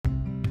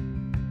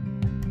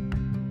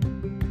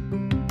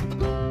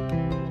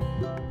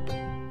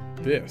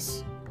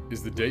This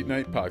is the Date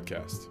Night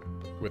Podcast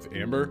with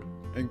Amber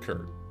and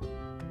Kurt.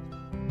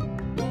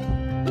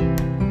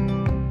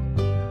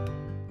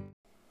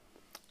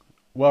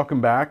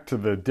 Welcome back to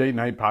the Date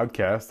Night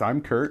Podcast.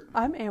 I'm Kurt.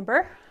 I'm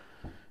Amber.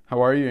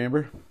 How are you,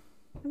 Amber?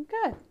 I'm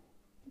good.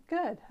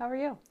 Good. How are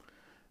you?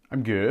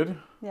 I'm good.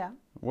 Yeah.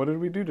 What did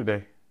we do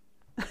today?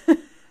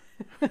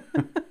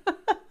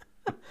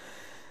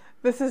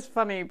 This is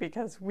funny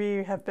because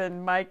we have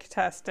been mic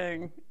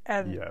testing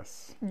and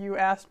Yes. you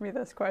asked me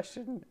this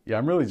question. Yeah,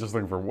 I'm really just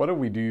looking for what did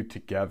we do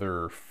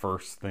together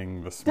first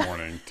thing this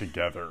morning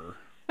together?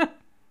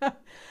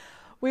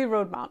 We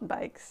rode mountain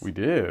bikes. We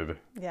did.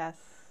 Yes,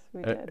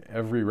 we did.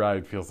 Every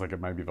ride feels like it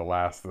might be the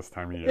last this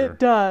time of year. It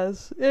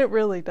does. It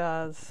really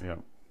does. Yeah.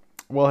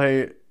 Well,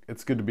 hey,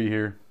 it's good to be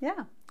here.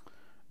 Yeah.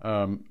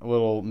 A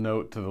little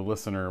note to the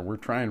listener, we're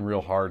trying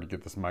real hard to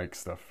get this mic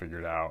stuff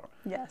figured out.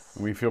 Yes.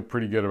 We feel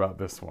pretty good about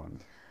this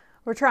one.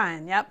 We're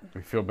trying. Yep.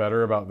 We feel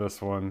better about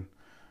this one.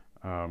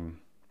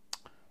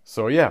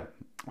 So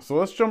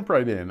let's jump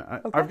right in.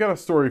 Okay. I've got a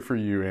story for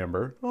you,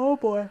 Amber. Oh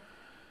boy.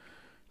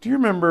 Do you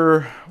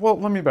remember, well,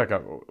 let me back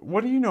up.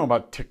 What do you know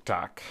about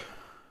TikTok?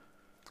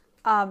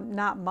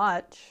 Not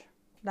much.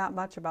 Not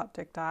much about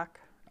TikTok.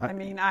 I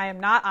mean, I am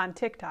not on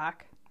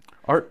TikTok.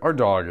 Our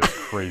dog is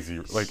crazy.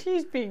 Like,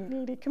 she's being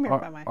needy. Come here,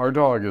 Mama. our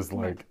dog is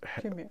Come like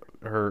Come here.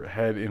 her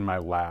head in my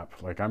lap.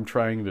 Like, I'm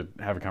trying to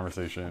have a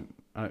conversation.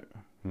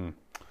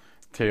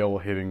 Tail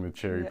hitting the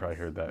chair. You probably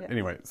heard that. Yes.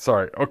 Anyway,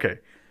 sorry. Okay.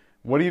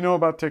 What do you know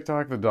about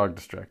TikTok? The dog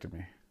distracted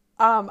me.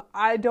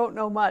 I don't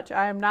know much.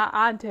 I am not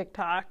on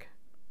TikTok.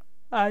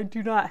 I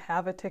do not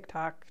have a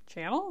TikTok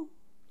channel.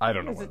 I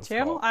don't know. Is what it it's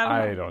channel? called.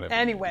 I don't know. have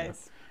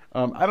Anyways.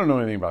 any idea. I don't know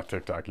anything about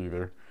TikTok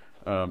either.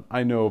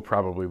 I know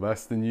probably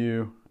less than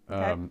you.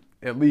 Okay.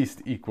 At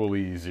least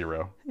equally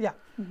zero. Yeah.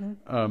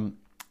 Mm-hmm.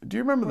 Do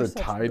you remember We're the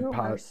such Tide Pod?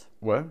 boomers.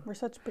 What? We're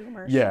such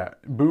boomers. Yeah,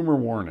 boomer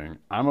warning.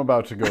 I'm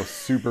about to go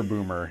super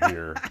boomer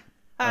here.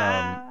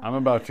 I'm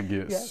about to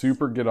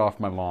get off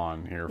my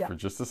lawn here for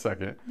just a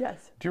second.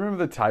 Yes. Do you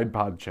remember the Tide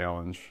Pod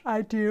challenge?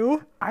 I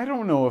do. I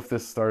don't know if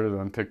this started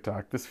on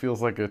TikTok. This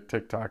feels like a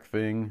TikTok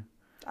thing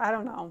I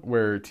don't know.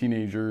 where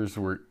teenagers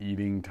were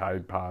eating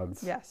Tide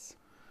Pods. Yes.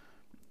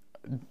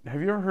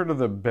 Have you ever heard of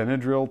the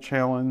Benadryl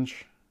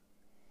challenge?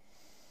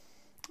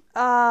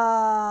 No,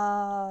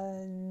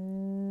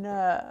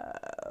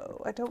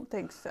 I don't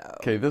think so.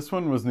 Okay, this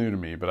one was new to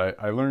me,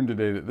 but I learned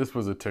today that this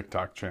was a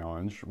TikTok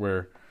challenge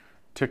where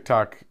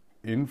TikTok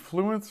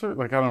influencer,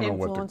 like I don't know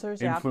what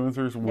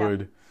influencers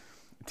would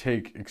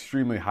take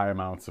extremely high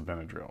amounts of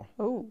Benadryl.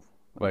 Oh,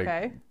 Like,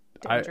 okay.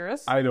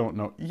 Dangerous. I don't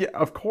know. Yeah,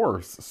 of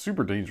course,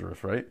 super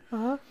dangerous, right?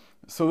 Uh-huh.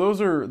 So those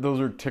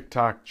are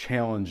TikTok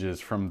challenges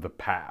from the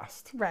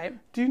past. Right.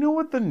 Do you know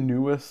what the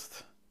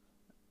newest?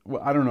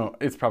 Well, I don't know.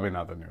 It's probably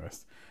not the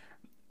newest.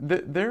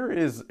 There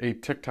is a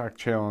TikTok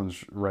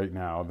challenge right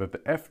now that the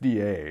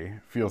FDA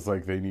feels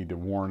like they need to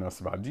warn us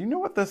about. Do you know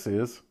what this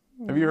is?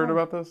 Have you heard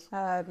about this? No,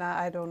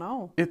 I don't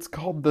know. It's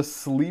called the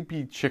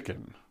Sleepy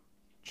Chicken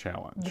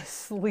Challenge. The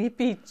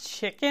sleepy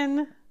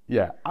chicken?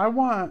 Yeah, I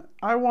want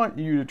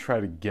you to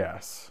try to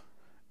guess.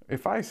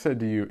 If I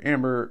said to you,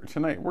 Amber,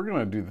 tonight we're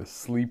going to do the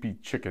Sleepy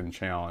Chicken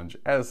Challenge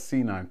as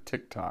seen on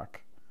TikTok.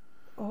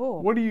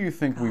 Oh. What do you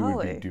think we would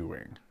be golly.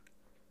 doing?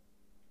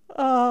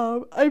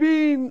 I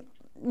mean,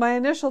 my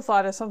initial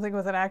thought is something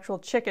with an actual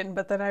chicken,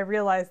 but then I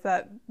realized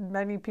that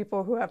many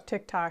people who have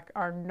TikTok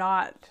are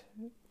not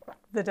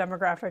the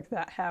demographic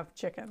that have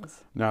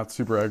chickens. Not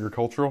super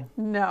agricultural?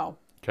 No.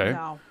 Okay.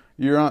 No.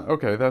 You're on.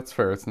 Okay, that's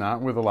fair. It's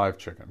not with a live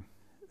chicken.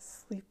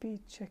 Sleepy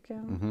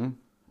chicken?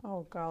 Mm-hmm.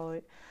 Oh,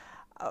 golly.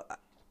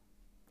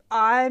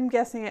 I'm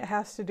guessing it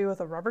has to do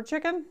with a rubber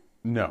chicken?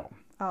 No.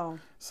 Oh.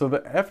 So the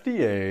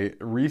FDA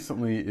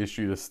recently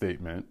issued a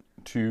statement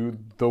to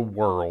the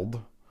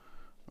world,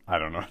 I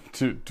don't know,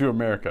 to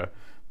America,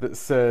 that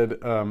said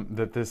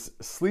that this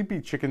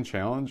Sleepy Chicken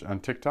Challenge on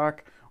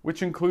TikTok,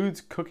 which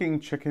includes cooking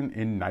chicken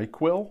in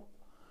NyQuil,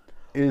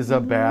 is a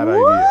bad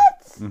idea.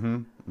 Mm-hmm.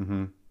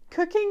 Mm-hmm.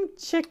 Cooking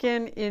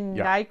chicken in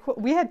NyQuil.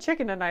 We had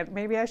chicken tonight.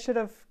 Maybe I should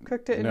have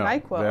cooked it in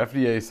NyQuil. The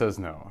FDA says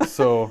no.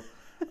 So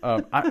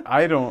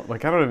I don't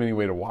have any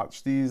way to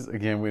watch these.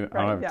 Again, I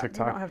don't have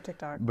TikTok. We don't have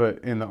TikTok. But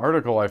in the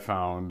article I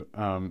found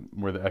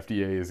where the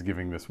FDA is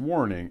giving this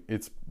warning,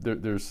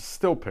 there's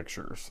still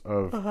pictures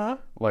of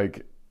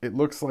like it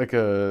looks like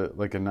a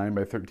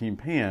 9x13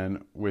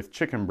 pan with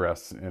chicken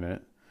breasts in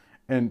it,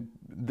 and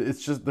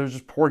they're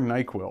just pouring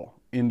NyQuil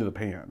into the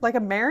pan. Like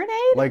a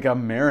marinade? Like a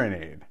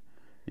marinade.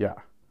 Yeah.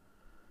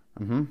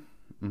 Mm-hmm.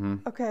 Mm-hmm.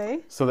 Okay.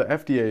 So the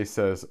FDA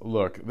says,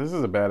 look, this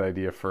is a bad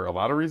idea for a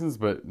lot of reasons,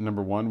 but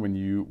number one, when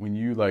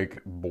you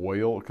like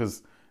boil,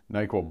 because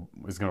NyQuil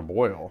is going to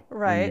boil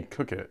when you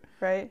cook it.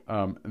 Right.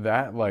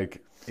 That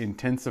like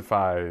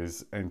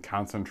intensifies and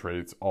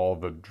concentrates all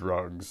the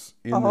drugs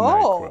in the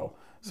NyQuil.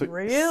 So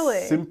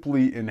really?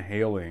 Simply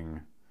inhaling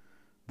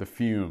the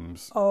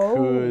fumes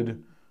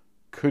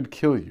could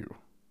kill you.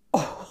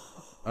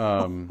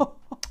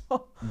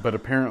 But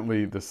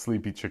apparently the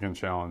Sleepy Chicken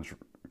Challenge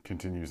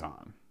continues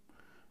on.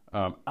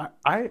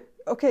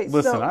 Okay,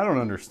 listen, so I don't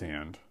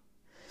understand.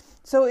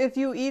 So if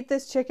you eat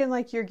this chicken,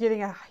 like you're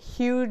getting a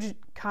huge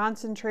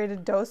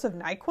concentrated dose of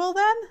NyQuil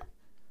then?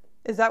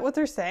 Is that what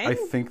they're saying? I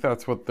think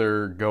that's what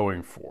they're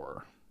going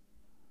for.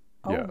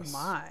 Oh Yes.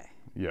 my.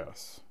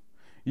 Yes.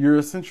 You're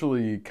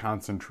essentially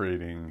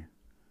concentrating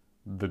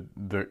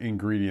the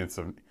ingredients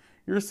of...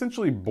 You're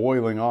essentially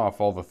boiling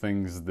off all the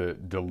things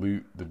that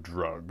dilute the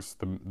drugs,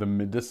 the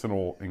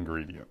medicinal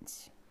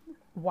ingredients.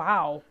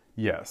 Wow.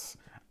 Yes.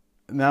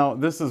 Now,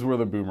 this is where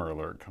the boomer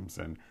alert comes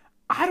in.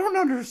 I don't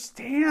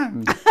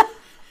understand.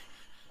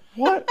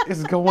 What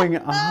is going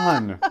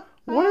on?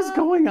 What is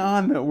going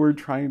on that we're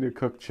trying to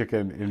cook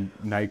chicken in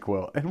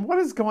NyQuil? And what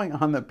is going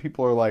on that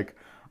people are like,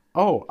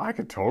 oh, I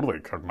could totally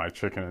cook my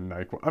chicken in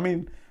NyQuil? I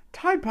mean,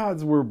 Tide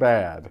Pods were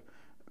bad.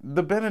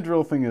 The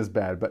Benadryl thing is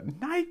bad. But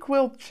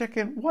NyQuil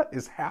chicken, what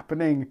is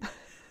happening?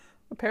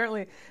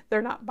 Apparently,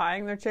 they're not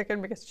buying their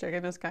chicken because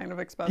chicken is kind of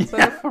expensive.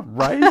 Yeah,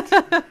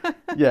 right?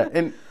 Yeah,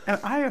 and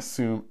I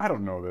assume, I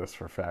don't know this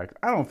for a fact,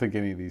 I don't think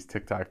any of these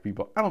TikTok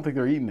people, I don't think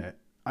they're eating it.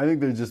 I think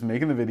they're just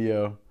making the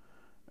video,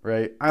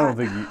 right? I don't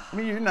think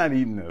you're not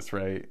eating this,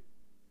 right?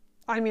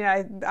 I mean,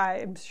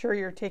 I'm sure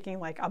you're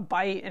taking like a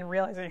bite and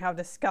realizing how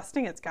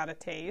disgusting it's got to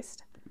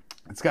taste.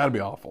 It's got to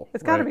be awful.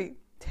 It's got to be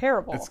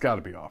terrible. It's got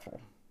to be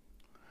awful.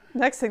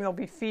 Next thing, they'll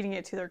be feeding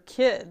it to their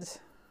kids.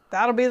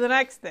 That'll be the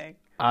next thing.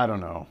 I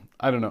don't know.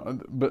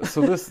 But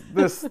so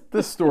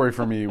this story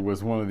for me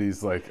was one of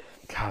these like,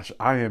 gosh,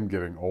 I am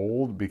getting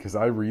old because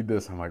I read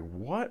this. I'm like,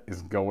 what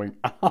is going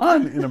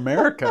on in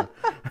America?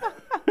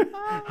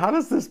 How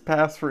does this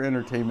pass for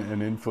entertainment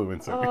and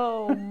influencing?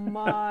 Oh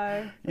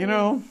my. You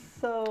know?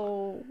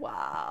 So,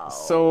 wow.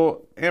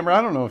 So, Amber,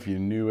 I don't know if you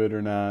knew it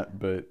or not,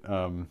 but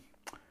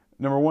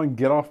number one,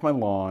 get off my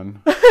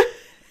lawn.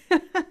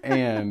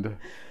 And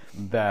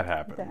that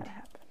happened. That happened.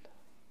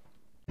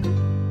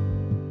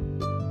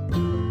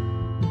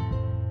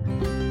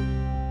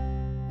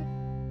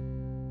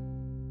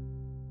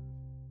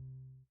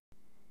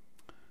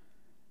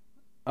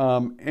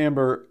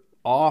 Amber,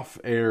 off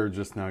air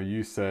just now,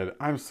 you said,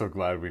 I'm so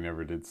glad we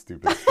never did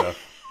stupid stuff.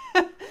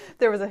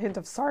 There was a hint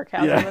of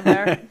sarcasm in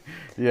there.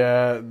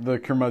 Yeah, the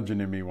curmudgeon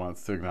in me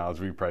wants to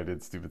acknowledge we probably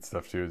did stupid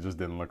stuff too. It just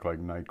didn't look like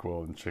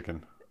NyQuil and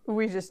chicken.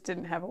 We just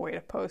didn't have a way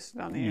to post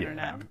it on the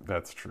internet.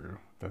 That's true.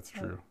 That's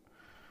true.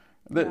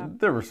 Yeah.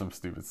 There was some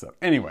stupid stuff.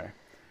 Anyway.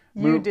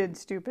 You did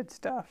stupid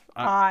stuff.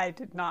 I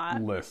did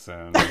not.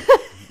 Listen,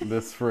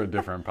 this is for a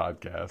different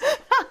podcast.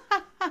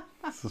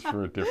 This is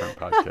for a different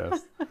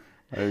podcast.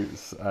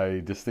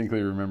 I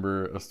distinctly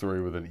remember a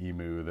story with an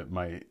emu that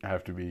might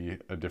have to be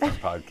a different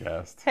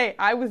podcast. Hey,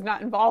 I was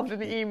not involved in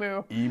the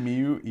emu.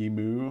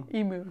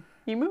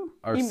 Emu?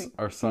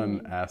 Our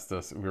son asked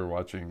us, we were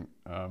watching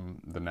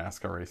the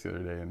NASCAR race the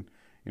other day,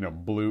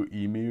 and Blue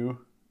Emu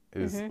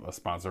is a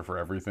sponsor for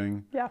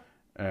everything. Yeah.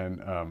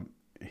 And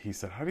he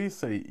said, how do you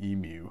say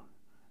emu?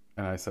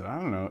 And I said, I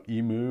don't know,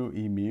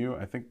 emu.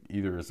 I think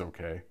either is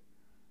okay.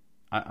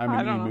 I'm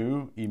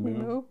an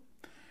emu.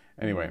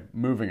 Anyway,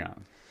 moving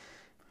on.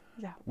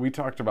 Yeah. We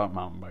talked about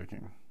mountain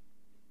biking.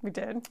 We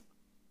did.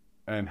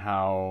 And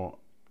how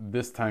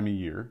this time of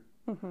year,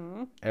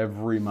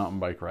 every mountain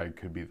bike ride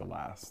could be the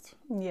last.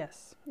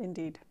 Yes,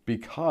 indeed.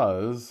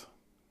 Because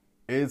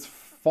it's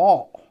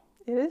fall.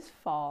 It is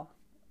fall.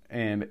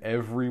 And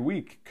every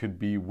week could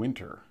be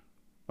winter.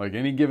 Like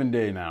any given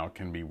day now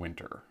can be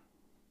winter.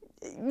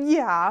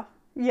 Yeah.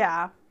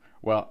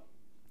 Well,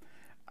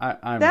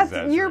 I'm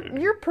exaggerating.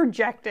 You're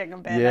projecting a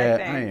bit, yeah, I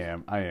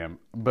think. I am.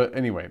 But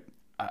anyway,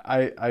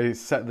 I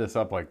set this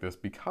up like this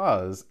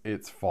because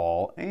it's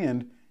fall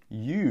and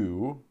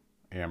you,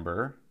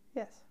 Amber,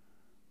 Yes.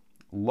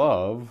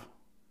 love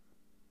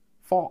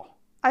fall.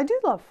 I do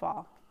love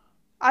fall.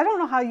 I don't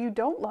know how you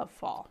don't love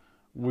fall.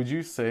 Would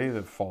you say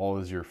that fall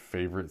is your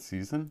favorite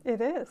season?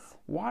 It is.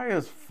 Why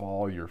is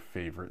fall your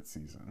favorite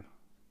season?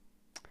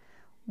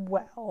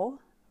 Well,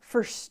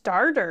 for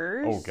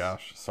starters... Oh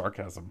gosh,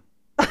 sarcasm.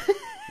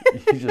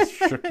 You just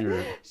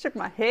shook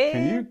my head.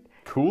 Can you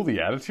cool the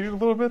attitude a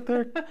little bit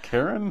there,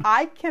 Karen?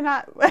 I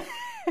cannot...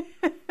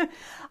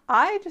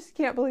 I just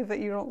can't believe that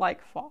you don't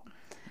like fall.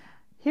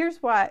 Here's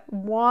why.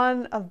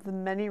 One of the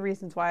many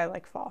reasons why I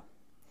like fall.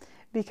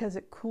 Because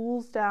it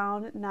cools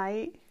down at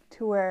night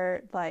to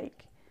where,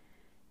 like,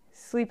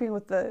 sleeping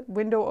with the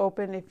window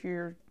open, if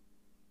you're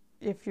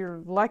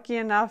lucky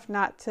enough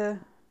not to...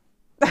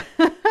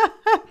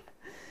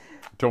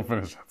 Don't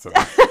finish that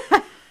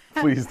sentence.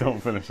 Please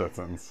don't finish that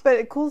sentence. But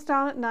it cools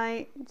down at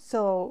night,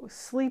 so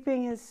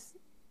sleeping is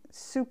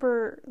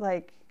super,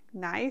 like,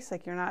 nice.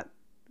 Like, you're not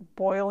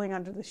boiling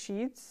under the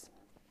sheets.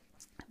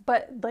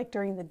 But, like,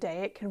 during the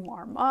day, it can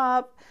warm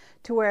up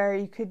to where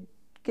you could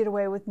get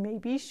away with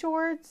maybe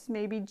shorts,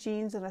 maybe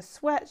jeans and a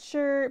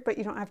sweatshirt, but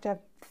you don't have to have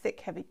thick,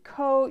 heavy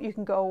coat. You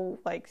can go,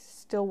 like,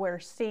 still wear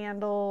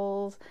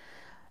sandals,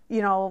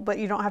 but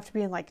you don't have to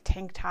be in, like,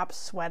 tank tops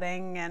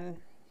sweating. And,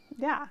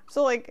 yeah.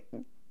 So, like,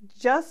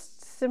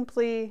 just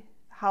simply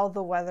how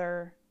the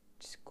weather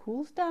just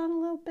cools down a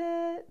little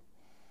bit.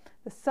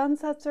 The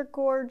sunsets are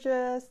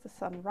gorgeous. The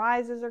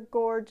sunrises are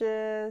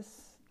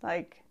gorgeous.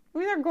 Like, I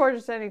mean, they're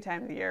gorgeous any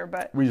time of the year,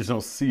 but We just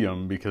don't see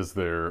them because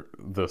the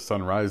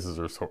sunrises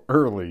are so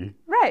early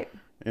right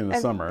in the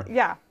summer.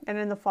 Yeah, and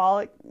in the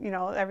fall,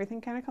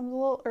 everything kind of comes a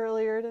little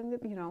earlier than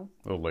a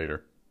little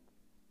later.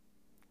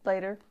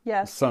 Later,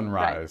 yes.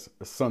 Sunrise,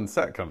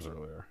 sunset comes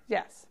earlier.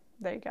 Yes,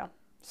 there you go.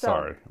 So,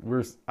 Sorry,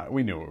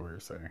 we knew what we were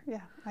saying.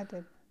 Yeah, I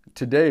did.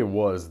 Today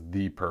was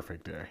the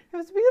perfect day. It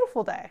was a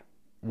beautiful day.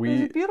 It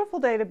was a beautiful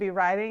day to be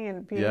riding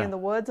and being in the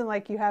woods, and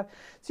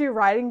so you're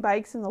riding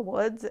bikes in the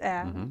woods,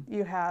 and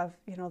you have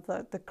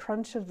the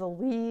crunch of the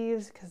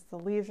leaves because the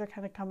leaves are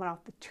kind of coming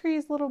off the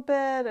trees a little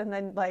bit, and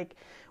then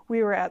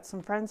we were at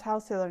some friend's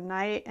house the other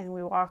night, and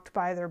we walked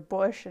by their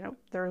bush, and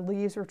their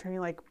leaves were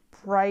turning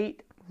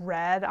bright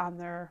red on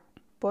their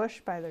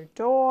bush by their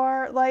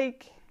door.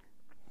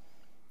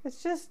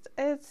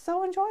 It's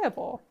so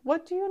enjoyable.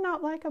 What do you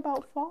not like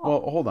about fall? Well,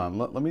 hold on.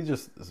 Let me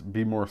just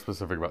be more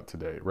specific about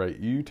today, right?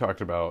 You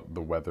talked about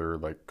the weather,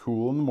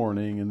 cool in the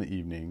morning and the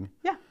evening.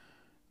 Yeah.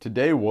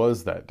 Today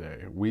was that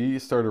day. We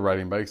started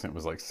riding bikes and it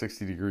was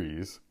 60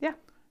 degrees. Yeah.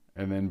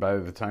 And then by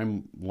the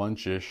time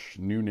lunchish,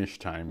 noonish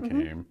time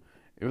came,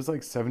 it was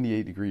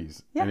 78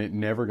 degrees. Yeah. And it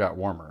never got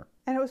warmer.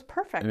 And it was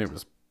perfect. And it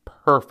was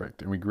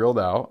perfect. And we grilled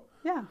out.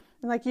 Yeah.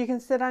 And you can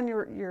sit on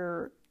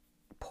your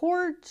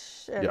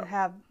porch and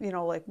have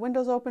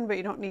windows open, but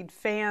you don't need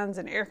fans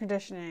and air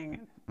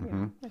conditioning.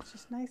 It's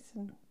just nice.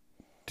 And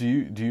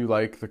do you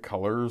like the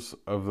colors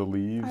of the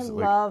leaves? I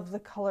love the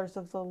colors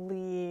of the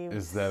leaves.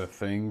 Is that a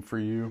thing for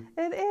you?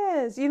 It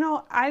is.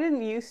 I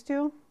didn't used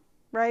to,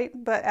 right?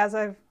 But as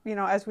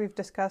we've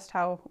discussed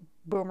how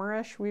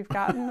boomerish we've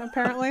gotten,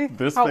 apparently.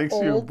 This makes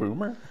you a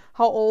boomer?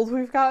 How old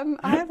we've gotten.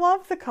 I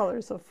love the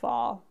colors of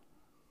fall.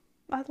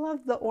 I love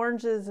the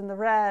oranges and the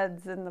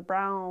reds and the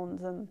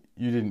browns. And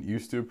you didn't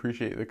used to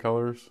appreciate the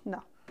colors?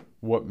 No.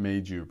 What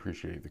made you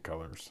appreciate the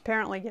colors?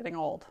 Apparently getting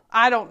old.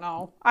 I don't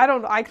know.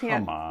 I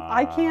can't. Come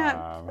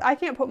on. I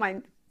can't put my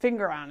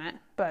finger on it,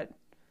 but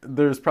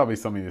there's probably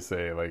something to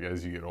say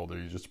as you get older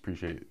you just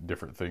appreciate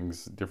different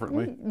things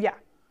differently. Yeah.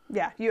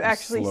 You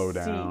actually slow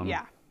down. See.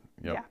 Yeah.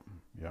 Yep.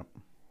 Yeah.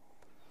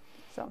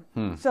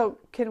 Yep. So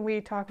can we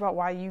talk about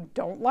why you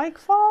don't like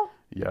fall?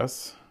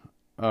 Yes.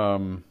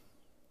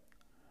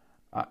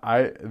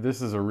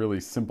 This is a really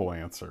simple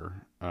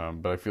answer,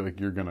 but I feel like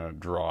you're gonna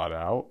draw it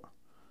out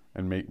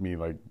and make me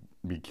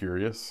be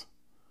curious.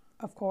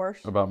 Of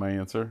course. About my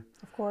answer.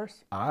 Of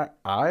course. I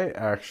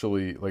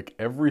actually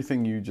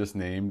everything you just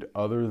named,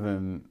 other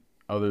than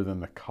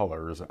the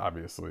colors,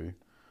 obviously.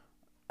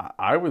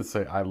 I would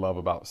say I love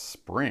about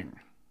spring.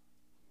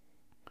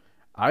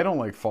 I don't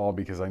like fall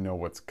because I know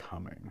what's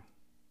coming.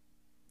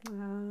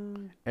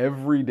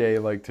 Every day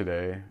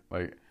today,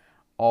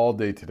 all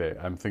day today,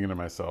 I'm thinking to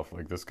myself,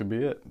 this could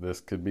be it.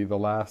 This could be the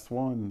last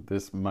one.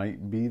 This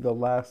might be the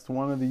last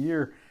one of the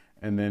year.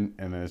 And then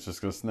it's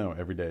just going to snow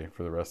every day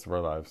for the rest of our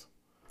lives.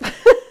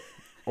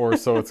 Or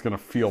so it's going to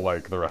feel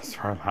like the rest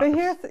of our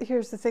lives. But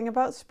here's the thing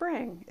about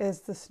spring,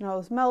 is the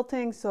snow's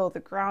melting, so the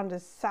ground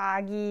is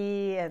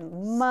soggy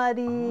and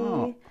muddy.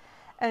 Oh.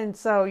 And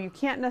so you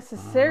can't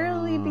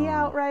necessarily be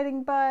out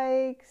riding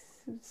bikes.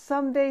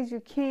 Some days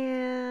you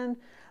can.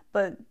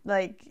 But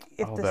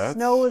if the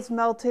snow is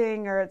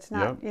melting or it's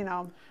not,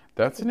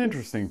 that's an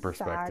interesting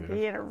perspective.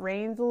 Soggy and it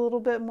rains a little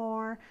bit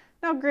more.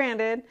 Now,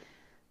 granted,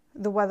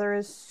 the weather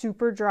is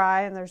super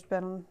dry and there's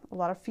been a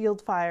lot of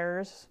field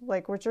fires,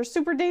 which are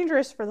super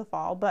dangerous for the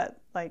fall. But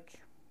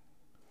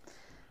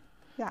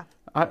yeah.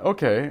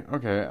 Okay.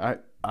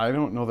 I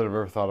don't know that I've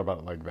ever thought about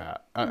it like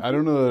that. I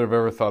don't know that I've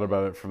ever thought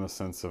about it from the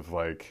sense of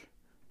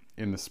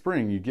in the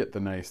spring you get the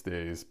nice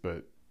days,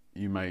 but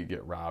you might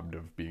get robbed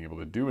of being able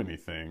to do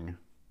anything.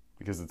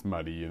 Because it's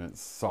muddy and it's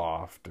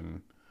soft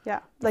and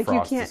the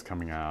frost is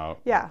coming out.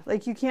 Yeah,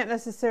 you can't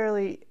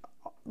necessarily,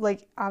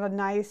 on a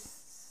nice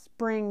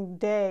spring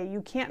day,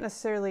 you can't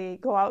necessarily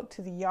go out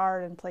to the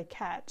yard and play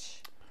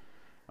catch.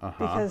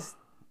 Because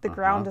the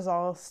ground is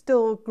all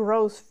still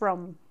gross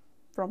from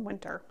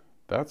winter.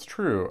 That's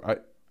true.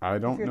 I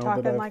don't know that I've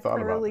thought about that. If you're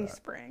talking early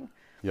spring.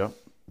 Yep.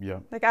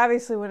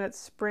 Obviously when it's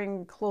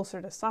spring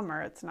closer to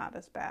summer, it's not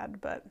as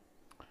bad, but.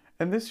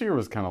 And this year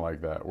was kind of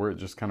like that, where it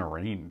just kind of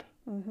rained.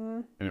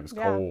 And it was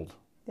cold.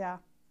 Yeah.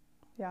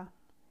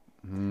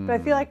 But I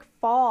feel like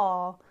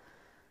fall,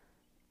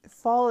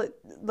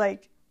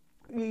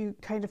 you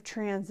kind of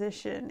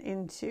transition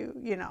into,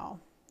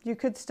 you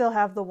could still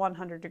have the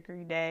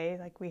 100-degree day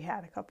like we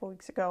had a couple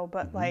weeks ago,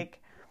 but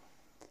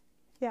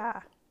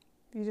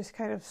you just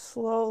kind of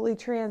slowly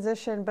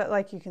transition,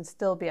 but you can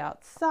still be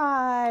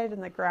outside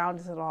and the ground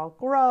isn't all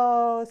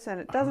gross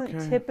and it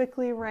doesn't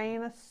typically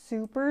rain a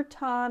super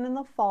ton in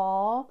the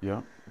fall.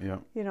 Yeah.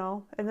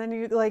 And then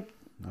you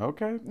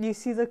you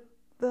see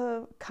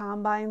the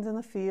combines in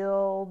the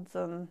fields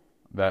and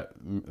that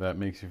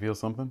makes you feel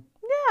something?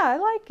 Yeah, I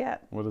like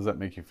it. What does that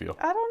make you feel?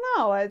 I don't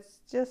know. It's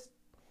just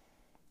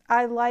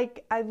I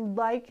like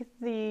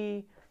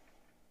the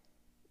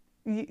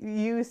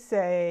you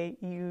say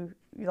you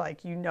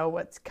know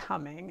what's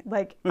coming.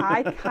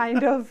 I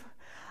kind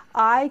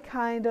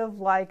of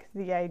like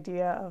the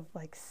idea of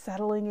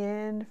settling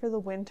in for the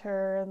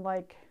winter and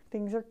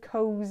things are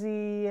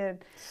cozy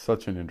and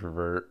Such an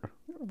introvert.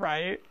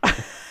 right.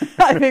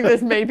 I think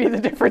this may be the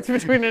difference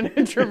between an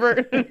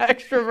introvert and an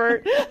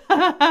extrovert.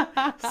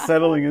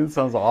 Settling in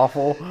sounds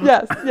awful.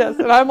 Yes.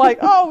 And I'm like,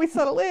 oh, we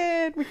settle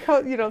in.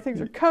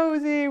 Things are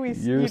cozy.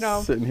 You're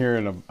sitting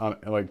here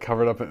like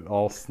covered up and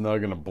all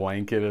snug in a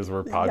blanket as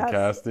we're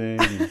podcasting.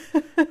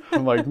 Yes.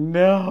 I'm like,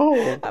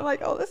 no. I'm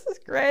like, oh, this is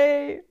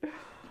great.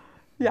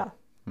 Yeah.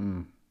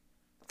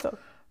 So.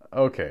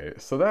 Okay,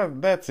 so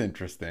that's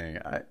interesting.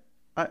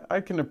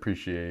 I can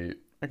appreciate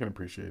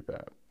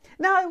that.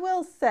 Now I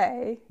will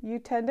say you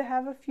tend to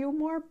have a few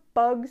more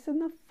bugs in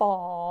the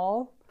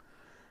fall,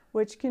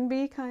 which can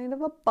be kind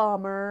of a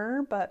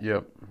bummer, but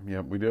Yep,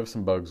 we do have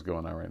some bugs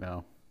going on right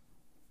now.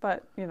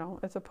 But,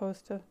 as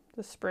opposed to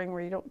the spring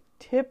where you don't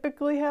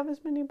typically have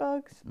as many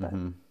bugs, but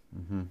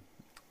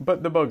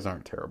But the bugs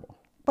aren't terrible.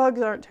 Bugs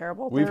aren't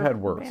terrible. We've had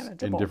worse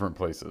in different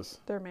places.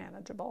 They're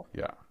manageable.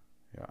 Yeah.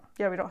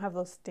 Yeah, we don't have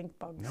those stink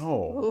bugs.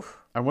 No.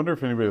 Oof. I wonder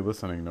if anybody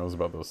listening knows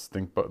about those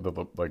stink bugs,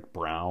 the like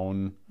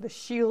brown. The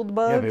shield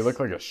bugs. Yeah, they look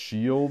like a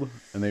shield,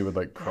 and they would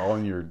like crawl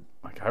in your.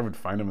 Like I would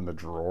find them in the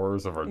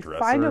drawers of our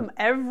dresser. Find them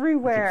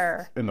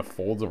everywhere. In the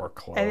folds of our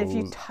clothes. And if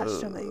you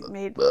touched them, they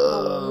made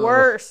the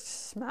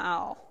worst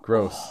smell.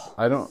 Gross.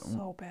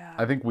 So bad.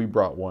 I think we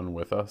brought one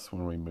with us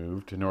when we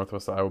moved to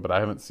Northwest Iowa, but I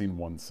haven't seen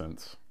one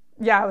since.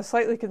 Yeah, I was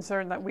slightly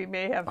concerned that we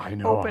may have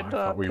opened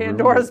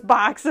Pandora's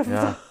box of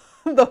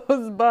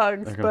those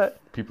bugs, but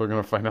people are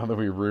going to find out that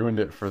we ruined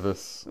it for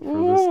this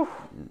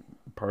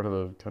part of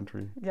the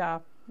country. Yeah,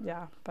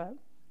 but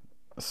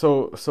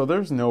so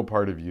there's no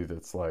part of you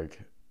that's like,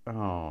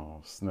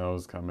 oh,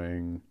 snow's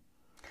coming.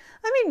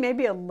 I mean,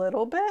 maybe a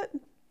little bit.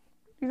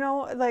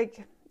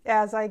 Like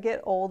as I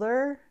get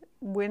older,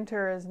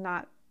 winter is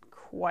not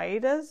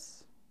quite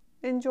as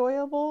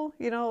enjoyable.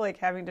 Like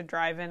having to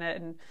drive in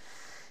it, and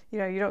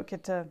you don't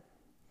get to.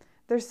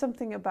 There's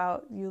something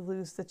about you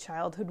lose the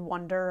childhood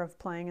wonder of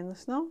playing in the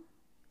snow.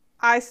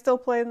 I still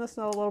play in the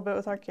snow a little bit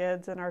with our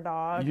kids and our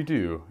dog. You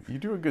do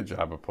a good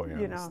job of playing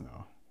in the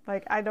snow.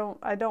 Like I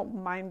don't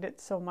mind it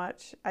so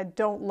much. I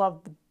don't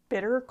love the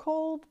bitter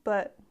cold,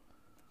 but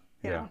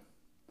you know.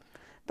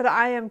 But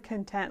I am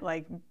content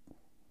like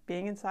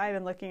being inside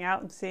and looking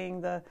out and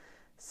seeing the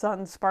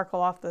sun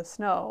sparkle off the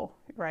snow,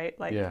 right?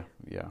 Like Yeah.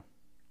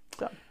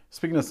 So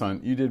speaking of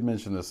sun, you did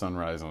mention the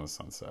sunrise and the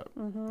sunset.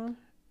 Mm-hmm.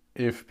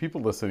 If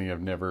people listening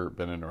have never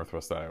been in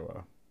Northwest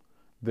Iowa,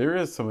 there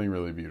is something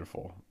really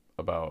beautiful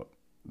about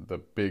the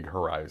big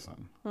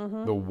horizon,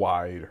 the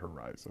wide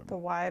horizon. The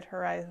wide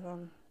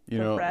horizon.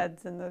 The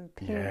reds and the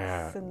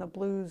pinks and the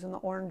blues and the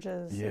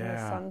oranges and the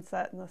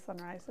sunset and the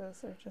sunrises.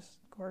 They're just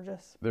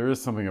gorgeous. There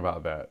is something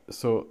about that.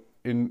 So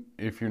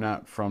if you're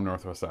not from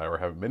Northwest Iowa or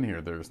haven't been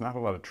here, there's not a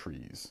lot of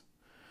trees.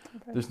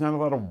 Okay. There's not a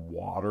lot of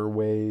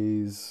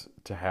waterways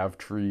to have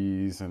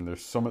trees, and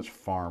there's so much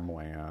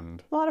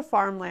farmland. A lot of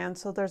farmland,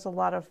 so there's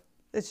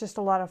it's just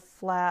a lot of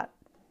flat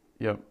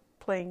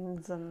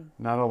plains and...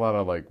 Not a lot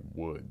of, like,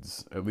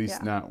 woods, at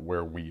least not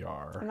where we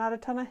are. And not a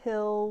ton of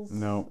hills.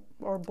 No.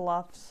 Or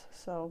bluffs,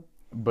 so...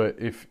 But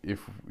if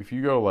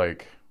you go,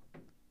 like,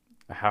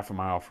 a half a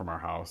mile from our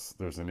house,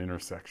 there's an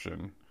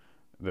intersection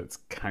that's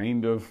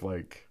kind of,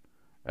 like...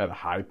 at a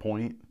high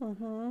point,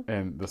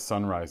 and the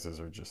sunrises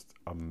are just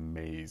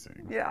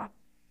amazing. Yeah.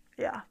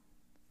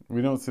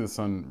 We don't see the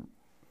sun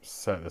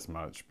set as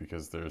much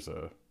because there's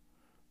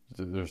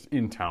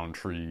in-town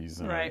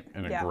trees and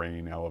a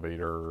grain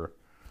elevator.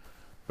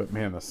 But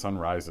man, the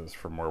sunrises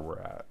from where we're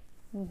at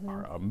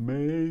are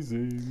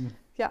amazing.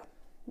 Yeah,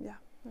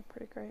 they're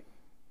pretty great.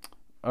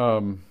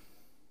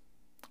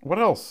 What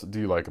else do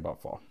you like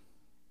about fall?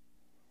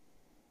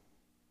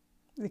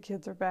 The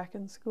kids are back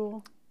in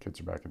school. Kids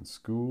are back in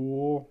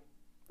school.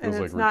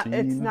 Feels and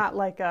it's not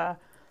like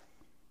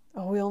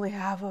we only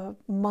have a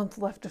month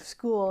left of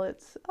school.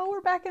 It's, we're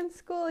back in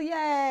school,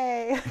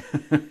 yay.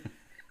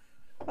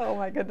 Oh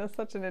my goodness,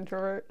 such an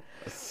introvert.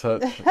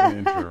 Such an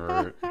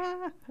introvert.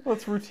 Well,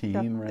 it's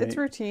routine, right? It's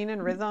routine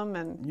and rhythm,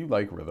 and you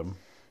like rhythm.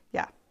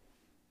 Yeah.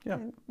 Yeah.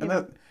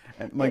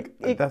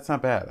 That's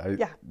not bad. I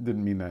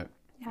didn't mean that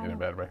in a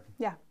bad way.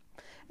 Yeah.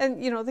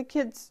 And the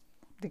kids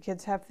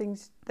have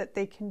things that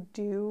they can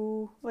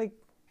do. Like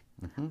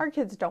our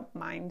kids don't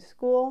mind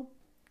school.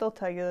 They'll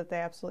tell you that they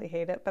absolutely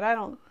hate it, but I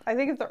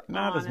think if they're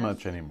not honest, as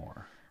much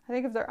anymore. I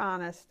think if they're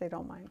honest, they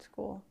don't mind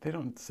school. They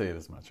don't say it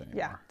as much anymore.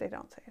 Yeah, they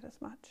don't say it as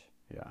much.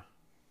 Yeah.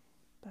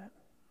 But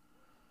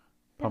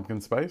pumpkin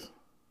spice?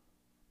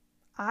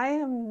 I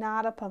am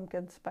not a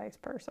pumpkin spice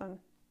person.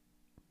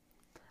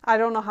 I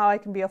don't know how I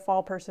can be a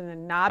fall person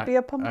and not be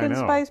a pumpkin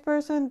spice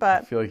person,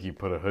 but I feel like you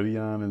put a hoodie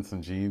on and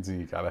some jeans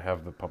and you got to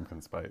have the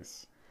pumpkin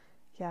spice.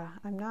 Yeah,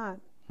 I'm not.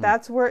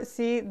 That's where,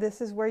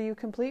 this is where you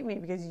complete me,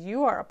 because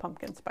you are a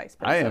pumpkin spice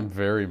person. I am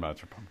very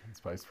much a pumpkin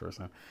spice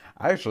person.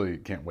 I actually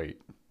can't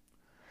wait.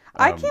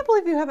 I can't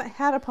believe you haven't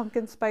had a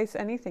pumpkin spice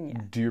anything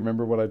yet. Do you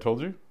remember what I told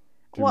you?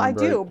 I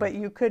do, but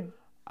you could...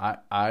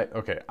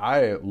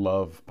 I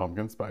love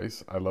pumpkin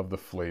spice. I love the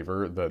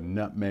flavor, the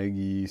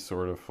nutmeggy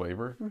sort of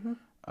flavor.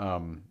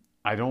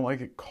 I don't like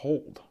it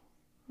cold.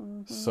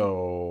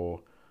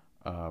 So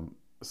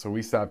So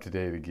we stopped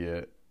today to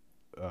get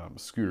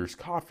Scooter's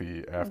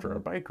coffee after a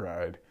bike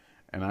ride,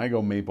 and I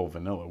go maple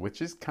vanilla,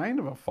 which is kind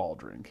of a fall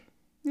drink.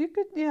 You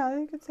could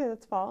say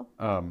that's fall.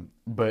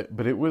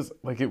 But it was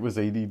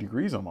 80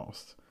 degrees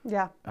almost.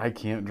 Yeah. I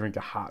can't drink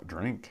a hot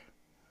drink.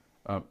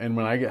 And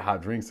when I get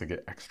hot drinks, I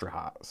get extra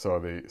hot, so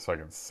I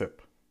can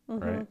sip,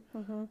 right?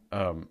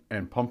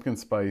 And pumpkin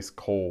spice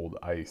cold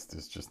iced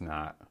is just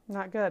not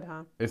good,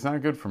 huh? It's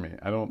not good for me.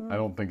 I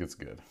don't think it's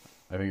good.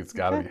 I think it's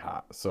got to be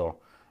hot. So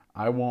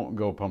I won't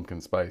go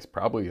pumpkin spice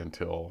probably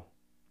until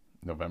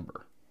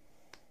November.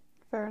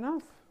 Fair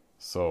enough.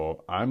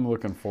 So I'm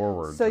looking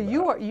forward. So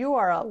to you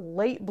are a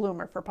late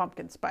bloomer for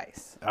pumpkin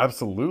spice.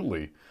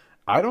 Absolutely.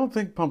 I don't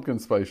think pumpkin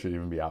spice should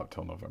even be out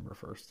till November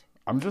 1st.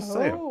 I'm just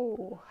saying.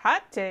 Oh,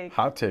 hot take.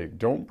 Hot take.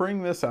 Don't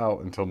bring this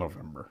out until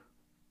November.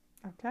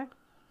 Okay.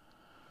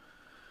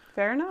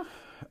 Fair enough.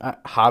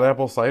 Hot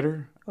apple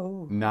cider?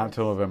 Oh. Not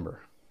till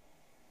November.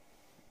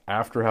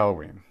 After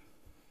Halloween.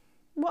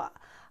 Well,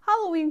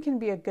 Halloween can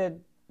be a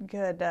good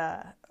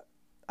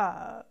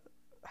hot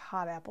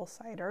apple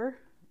cider.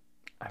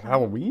 At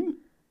Halloween?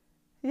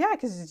 Yeah,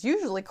 because it's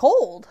usually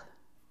cold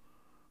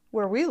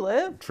where we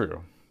live.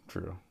 True.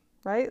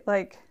 Right?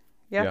 Like,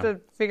 you have to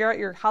figure out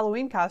your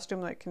Halloween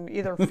costume that can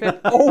either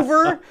fit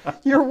over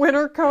your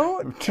winter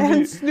coat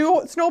and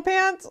snow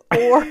pants,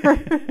 or...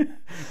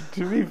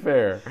 To be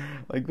fair,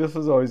 like, this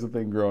was always a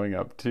thing growing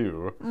up,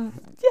 too.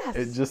 Yes.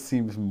 It just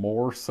seems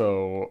more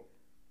so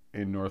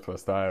in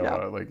Northwest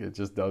Iowa. Like, it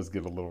just does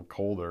get a little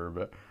colder,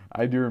 but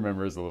I do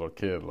remember as a little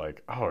kid,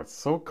 like, oh, it's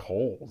so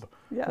cold.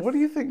 Yes. What do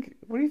you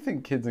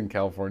think kids in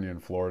California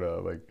and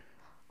Florida, like...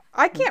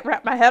 I can't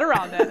wrap my head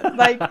around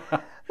it.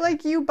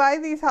 Like you buy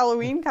these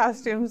Halloween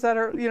costumes that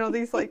are,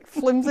 these like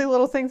flimsy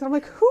little things. And I'm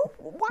like,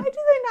 why do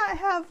they not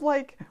have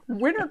like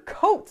winter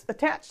coats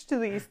attached to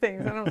these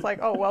things? And I was like,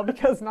 oh, well,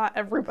 because not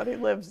everybody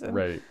lives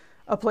in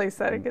a place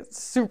that it gets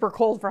super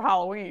cold for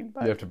Halloween.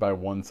 But you have to buy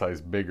one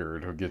size bigger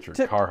to get your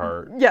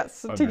Carhartt.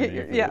 Yes, to get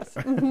your, yes.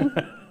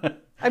 Mm-hmm.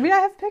 I mean, I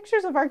have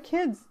pictures of our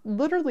kids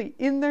literally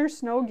in their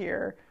snow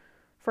gear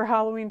for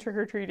Halloween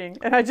trick-or-treating.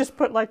 And I just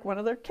put like one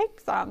of their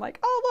cakes on, like,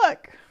 oh,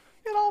 look.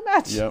 It all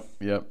matches.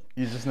 Yep.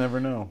 You just never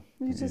know.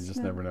 You just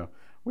never know.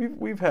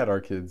 We've had our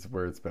kids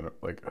where it's been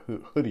like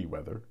hoodie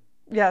weather.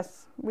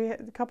 Yes, we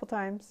had a couple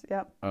times.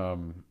 Yep.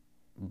 But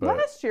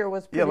last year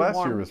was pretty warm.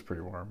 last year was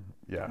pretty warm.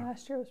 Yeah.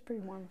 Last year was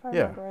pretty warm, if I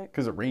remember right.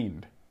 Because it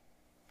rained.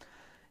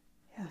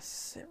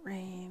 Yes, it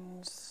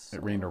rains.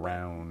 It rained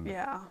around.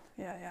 Yeah.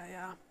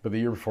 But the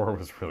year before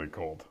was really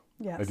cold.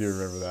 Yes. I do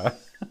remember that.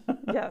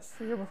 Yes,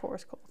 the year before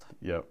was cold.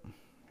 Yep.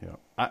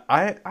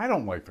 I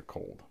don't like the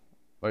cold.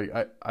 Like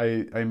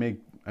I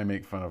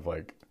make fun of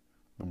like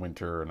the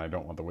winter, and I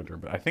don't want the winter,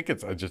 but I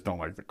just don't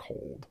like the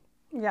cold.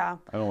 Yeah.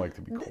 I don't like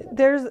to be cold.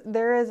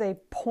 There is a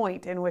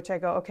point in which I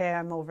go, okay,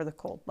 I'm over the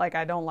cold. Like,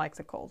 I don't like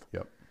the cold.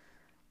 Yep.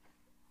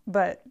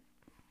 But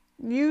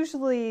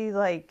usually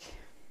like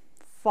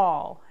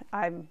fall,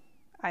 I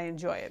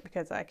enjoy it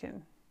because I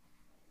can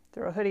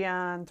throw a hoodie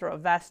on, throw a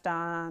vest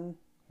on.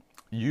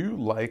 You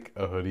like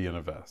a hoodie and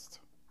a vest.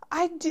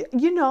 I do,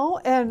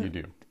 and you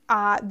do.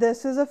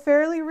 This is a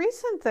fairly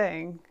recent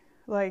thing.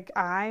 Like,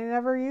 I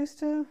never used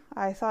to.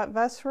 I thought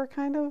vests were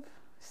kind of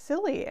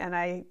silly, and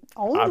I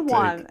owned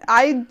one.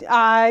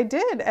 I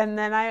did, and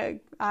then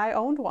I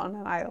owned one,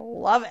 and I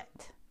love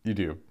it. You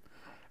do.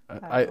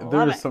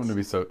 There is something to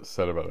be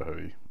said about a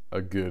hoodie.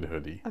 A good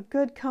hoodie. A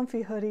good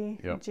comfy hoodie.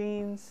 Yep.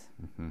 Jeans.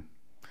 Mm-hmm.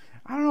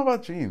 I don't know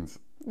about jeans.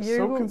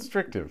 So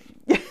constrictive.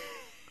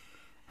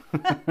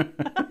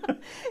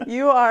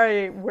 You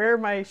are wear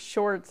my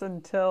shorts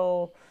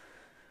until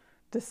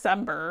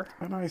December.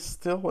 And I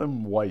still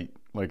am white.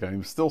 Like,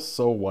 I'm still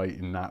so white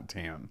and not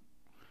tan.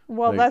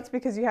 Well, that's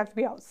because you have to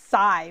be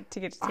outside to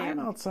get to tan.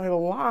 I'm outside a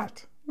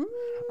lot.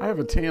 I have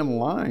a tan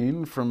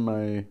line from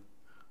my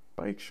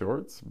bike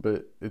shorts,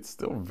 but it's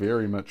still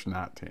very much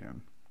not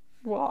tan.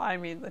 Well, I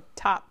mean, the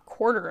top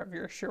quarter of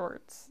your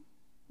shorts,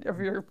 of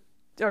your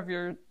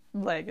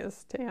leg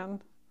is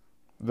tan.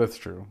 That's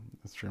true.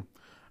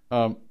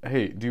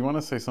 Hey, do you want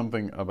to say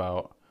something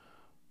about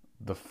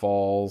the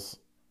falls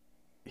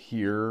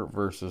here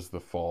versus the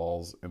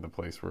falls in the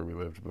place where we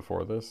lived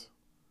before this?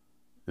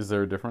 Is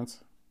there a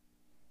difference?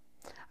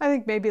 I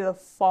think maybe the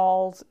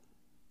fall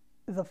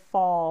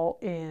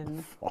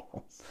in...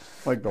 Falls?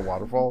 Like the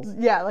waterfalls?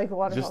 Yeah, like the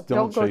waterfalls. Just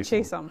don't go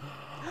chase them.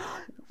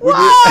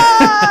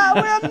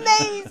 Whoa! We're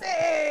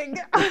amazing!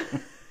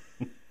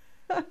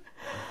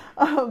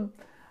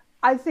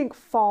 I think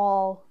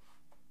fall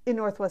in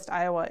Northwest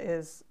Iowa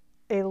is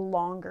a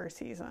longer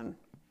season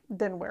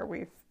than where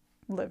we've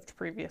lived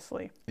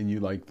previously. And you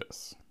like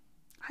this?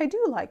 I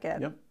do like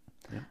it. Yep.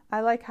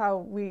 I like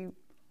how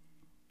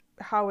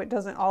it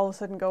doesn't all of a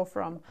sudden go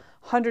from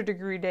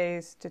 100-degree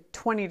days to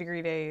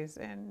 20-degree days,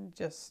 and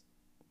just,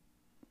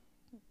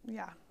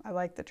 I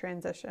like the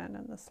transition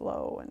and the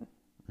slow and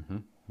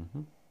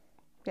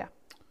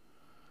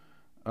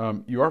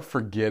you are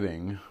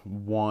forgetting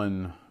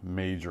one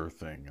major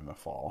thing in the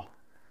fall.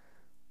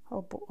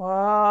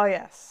 Oh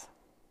yes.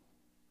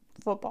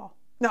 Football.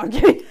 No, I'm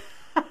kidding.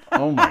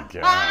 Oh my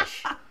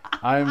gosh.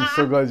 I'm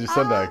so glad you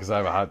said that because I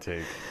have a hot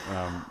take.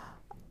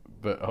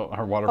 But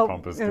our water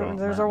pump is going.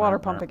 There's our water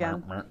pump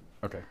again.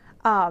 Okay.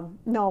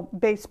 No,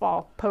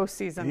 baseball,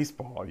 postseason.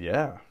 Baseball,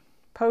 yeah.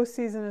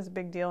 Postseason is a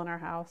big deal in our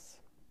house.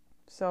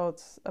 So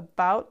it's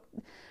about,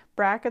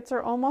 brackets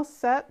are almost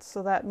set.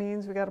 So that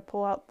means we got to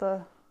pull out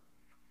the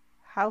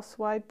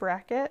house-wide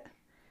bracket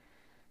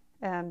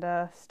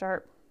and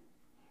start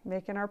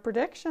making our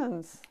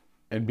predictions.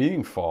 And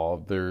being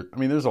fall,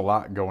 there's a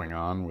lot going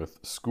on with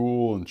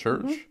school and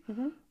church.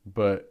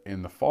 But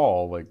in the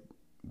fall, like,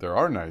 there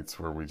are nights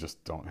where we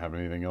just don't have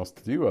anything else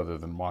to do other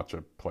than watch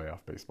a playoff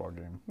baseball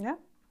game. Yeah.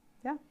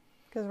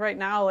 Because right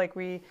now, like,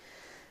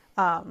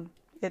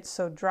 it's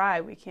so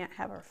dry, we can't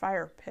have our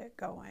fire pit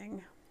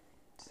going.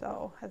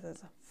 So, as a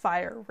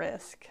fire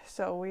risk.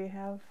 So, we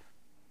have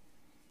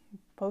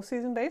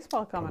postseason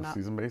baseball coming up.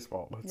 Postseason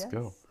baseball. Let's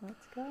go.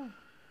 Let's go.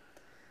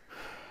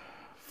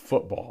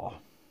 Football.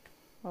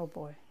 Oh,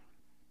 boy.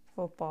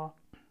 Football.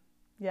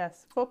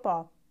 Yes,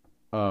 football.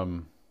 I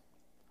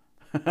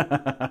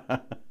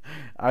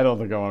don't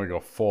think I want to go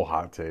full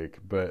hot take,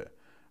 but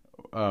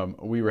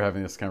we were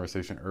having this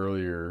conversation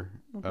earlier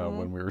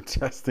when we were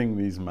testing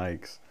these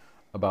mics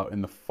about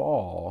in the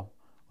fall,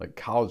 like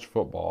college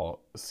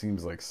football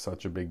seems like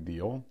such a big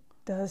deal.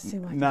 Does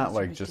seem like not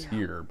like just deal.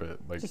 Here, but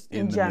like just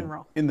in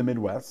general in the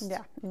Midwest.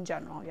 Yeah, in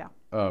general, yeah.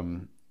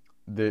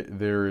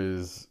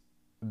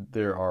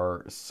 There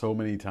are so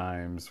many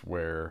times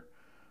where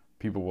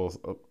people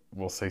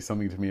will say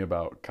something to me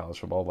about college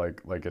football,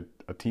 like a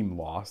team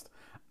lost.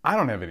 I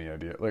don't have any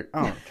idea. Like,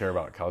 I don't care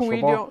about college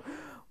football.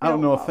 I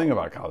don't know a thing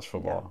about college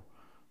football. Yeah.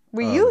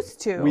 We used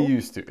to.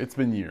 It's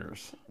been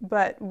years.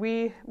 But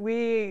we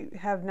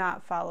have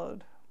not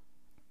followed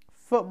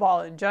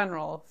football in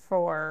general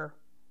for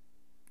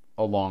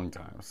a long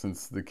time,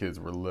 since the kids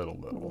were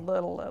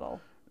little.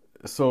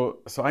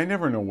 So I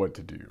never know what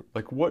to do.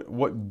 Like,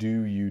 what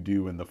do you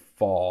do in the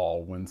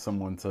fall when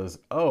someone says,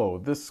 "Oh,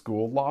 this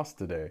school lost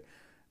today"?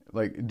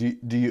 Like,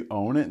 do you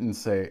own it and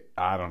say,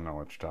 "I don't know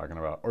what you're talking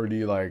about," or do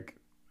you like,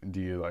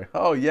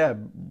 "Oh yeah,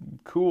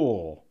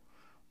 cool"?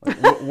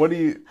 Like, what do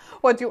you?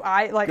 What do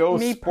I like? Go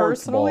me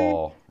sports personally?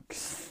 Ball.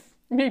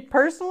 Me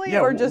personally, yeah,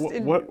 or just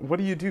what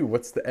do you do?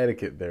 What's the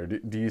etiquette there?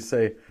 Do you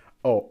say,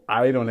 "Oh,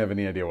 I don't have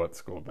any idea what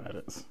school that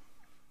is"?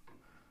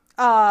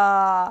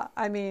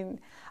 I mean,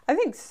 I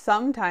think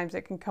sometimes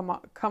it can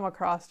come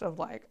across of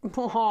like,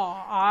 oh,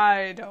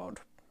 I don't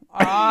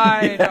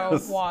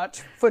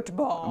watch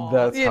football.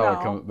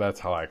 That's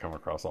how I come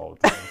across all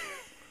the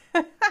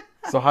time.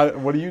 So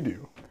what do you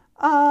do?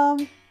 I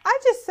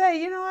just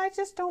say, I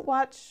just don't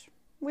watch.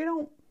 We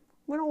don't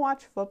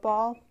watch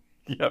football.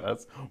 Yeah,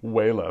 that's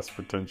way less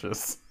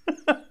pretentious.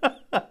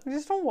 We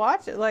just don't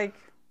watch it. Like,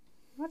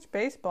 watch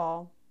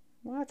baseball,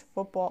 watch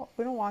football.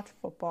 We don't watch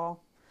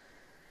football.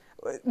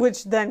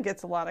 Which then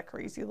gets a lot of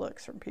crazy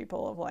looks from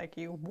people of like,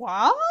 you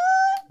what?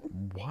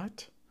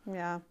 What?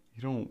 Yeah.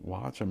 You don't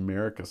watch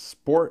America's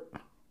sport?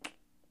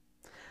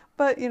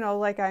 But,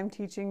 like I'm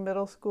teaching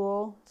middle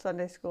school,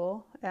 Sunday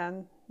school,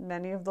 and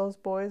many of those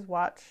boys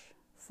watch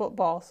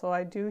football. So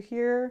I do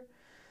hear,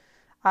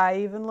 I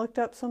even looked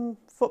up some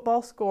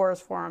football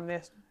scores for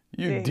them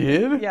You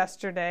did?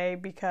 Yesterday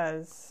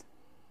because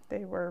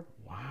they were,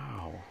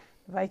 wow.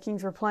 The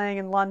Vikings were playing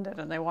in London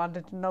and they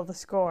wanted to know the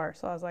score.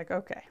 So I was like,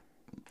 okay.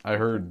 I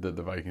heard that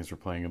the Vikings were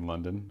playing in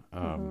London.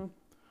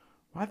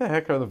 Why the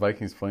heck are the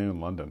Vikings playing in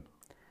London?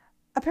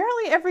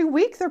 Apparently every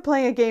week they're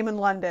playing a game in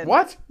London.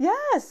 What?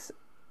 Yes.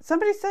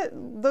 Somebody said,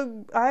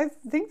 I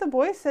think the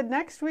boys said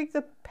next week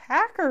the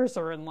Packers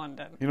are in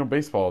London.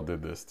 Baseball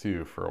did this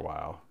too for a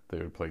while. They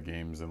would play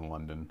games in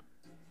London.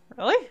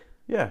 Really?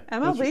 Yeah.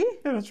 MLB?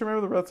 Don't you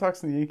remember the Red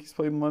Sox and the Yankees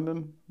played in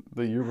London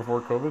the year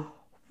before COVID?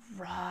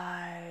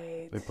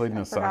 Right. They played in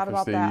a soccer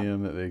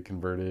stadium that they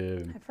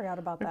converted. I forgot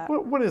about that.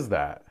 What is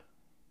that?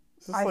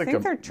 I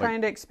think they're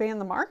trying to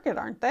expand the market,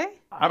 aren't they?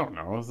 I don't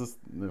know.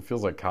 It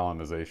feels like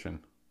colonization.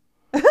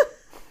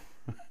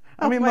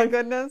 I mean, my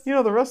goodness.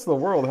 The rest of the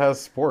world has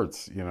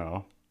sports,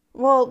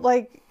 Well,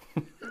 like,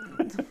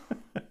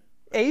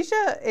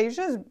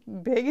 Asia's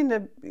big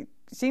into,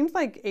 seems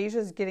like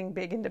Asia's getting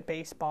big into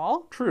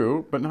baseball.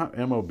 True, but not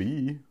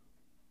MLB.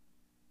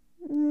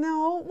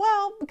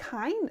 No,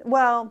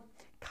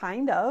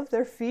 kind of.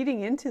 They're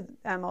feeding into the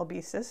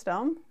MLB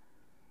system.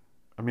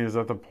 I mean, is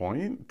that the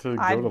point? To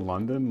go to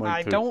London?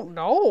 I don't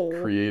know.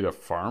 Create a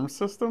farm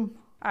system?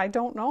 I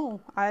don't know.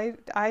 I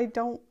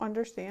don't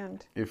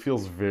understand. It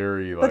feels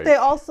very like... But they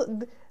also...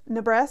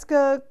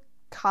 Nebraska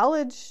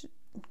college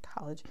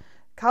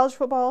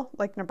football,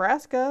 like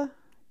Nebraska,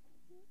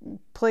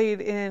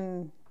 played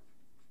in...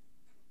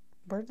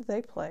 Where did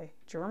they play?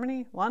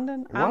 Germany?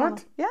 London? I don't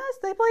know. Yes,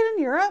 they played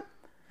in Europe.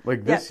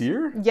 Like this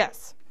year?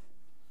 Yes.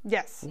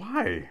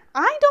 Why?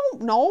 I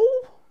don't know.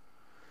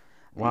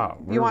 Wow.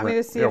 You want me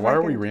to see? Yeah. Why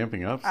are we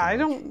ramping up? So I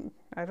much?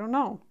 don't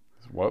know.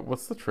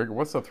 What's the trigger?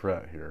 What's the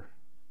threat here?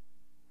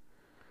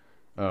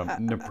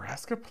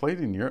 Nebraska played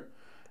in Europe.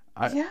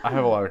 I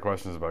have a lot of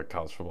questions about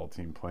college football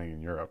team playing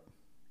in Europe.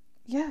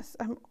 Yes,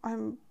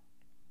 I'm.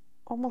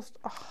 almost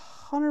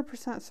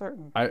 100%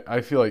 certain.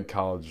 I feel like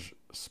college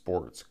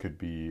sports could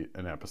be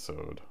an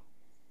episode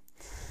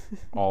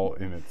all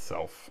in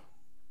itself.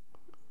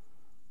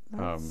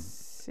 Let's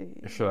see.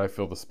 Should I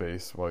fill the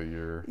space while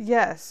you're...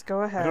 Yes,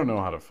 go ahead. I don't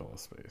know how to fill a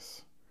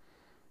space.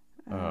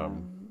 I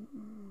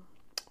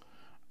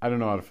don't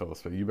know how to fill a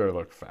space. You better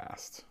look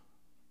fast.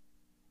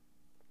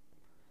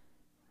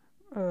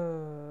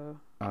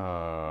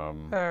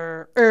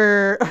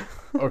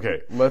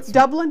 Okay, let's...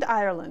 Dublin,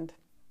 Ireland.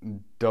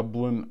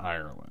 Dublin,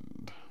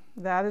 Ireland.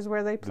 That is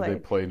where they played. Did they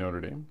play Notre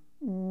Dame?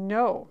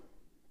 No.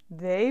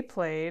 They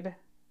played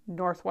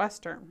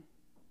Northwestern.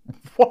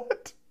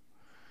 What?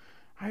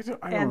 I don't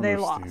And they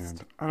understand.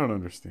 lost. I don't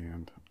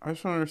understand. I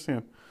just don't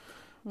understand.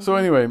 Mm-hmm. So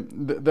anyway,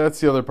 that's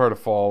the other part of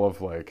fall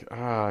of like,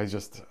 I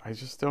just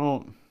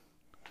don't.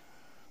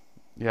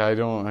 Yeah, I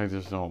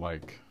just don't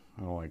like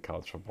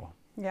college football.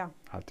 Yeah.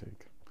 Hot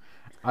take.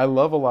 I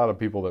love a lot of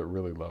people that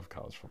really love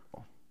college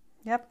football.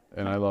 Yep.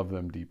 And I love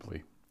them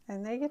deeply.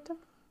 And they get to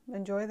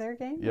enjoy their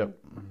game. Yep.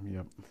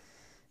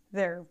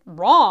 They're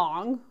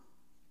wrong,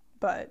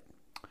 but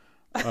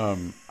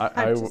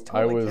I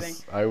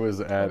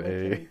was at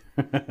a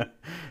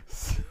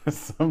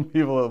some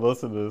people that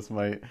listen to this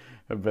might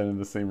have been in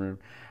the same room.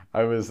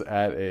 I was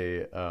at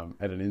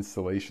an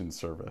installation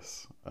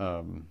service,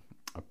 a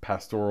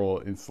pastoral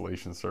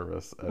installation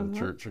service at a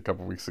church a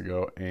couple weeks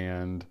ago,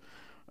 and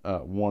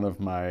one of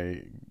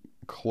my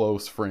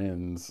close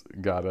friends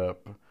got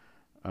up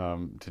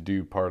to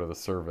do part of the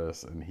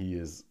service, and he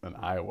is an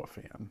Iowa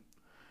fan.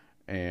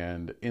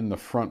 And in the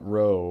front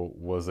row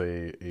was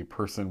a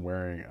person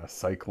wearing a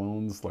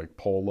Cyclones like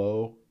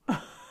polo.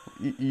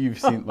 You've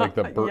seen like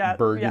the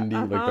burgundy,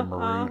 like the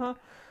maroon,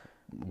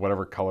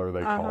 whatever color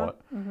they call it.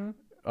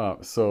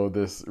 Mm-hmm. So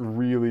this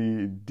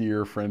really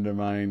dear friend of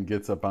mine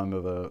gets up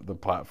onto the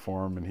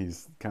platform, and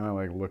he's kind of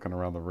like looking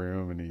around the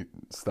room, and he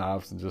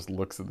stops and just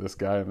looks at this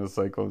guy in the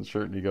Cyclone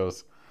shirt, and he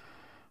goes,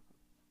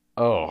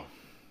 "Oh,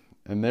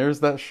 and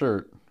there's that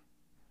shirt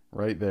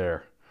right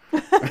there."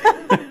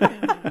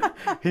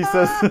 He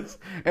says this,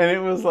 and it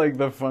was like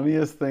the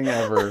funniest thing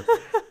ever.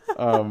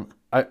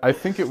 I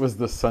think it was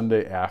the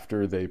Sunday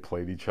after they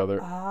played each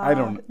other. I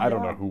don't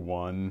know who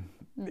won.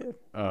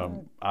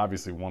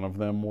 Obviously one of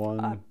them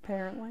won.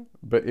 Apparently.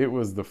 But it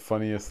was the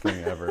funniest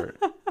thing ever.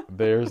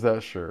 There's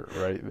that shirt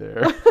right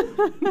there.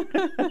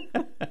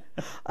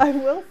 I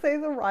will say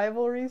the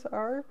rivalries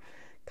are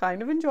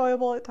kind of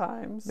enjoyable at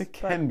times. They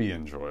can be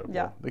enjoyable.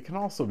 Yeah. They can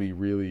also be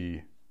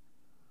really...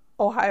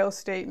 Ohio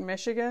State and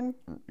Michigan.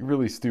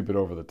 Really stupid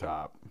over the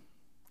top.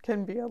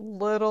 Can be a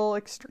little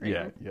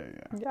extreme.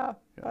 Yeah.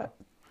 But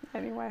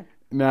anyway.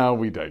 Now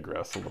we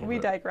digress a little bit. We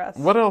digress.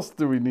 What else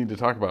do we need to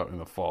talk about in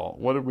the fall?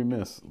 What did we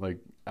miss? Like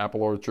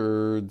apple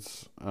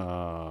orchards,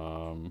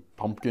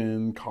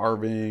 pumpkin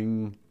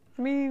carving.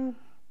 I mean,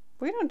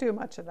 we don't do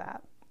much of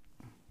that.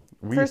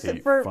 We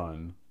hate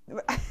fun.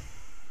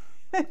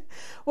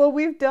 Well,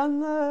 we've done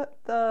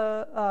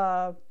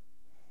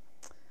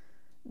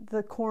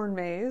the corn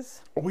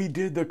maze. We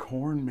did the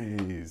corn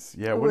maze.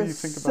 Yeah, what do you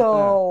think about that?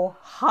 So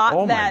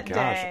hot that day. Oh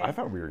my gosh, I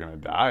thought we were going to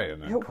die in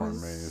that corn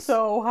maze. It was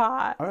so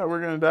hot. I thought we were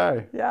going to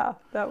die. Yeah,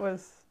 that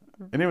was...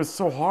 And it was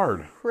so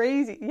hard.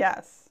 Crazy,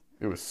 yes.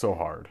 It was so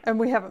hard. And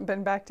we haven't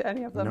been back to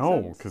any of them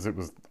No, since. because it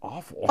was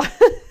awful.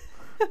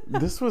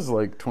 This was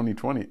like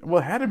 2020.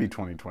 Well, it had to be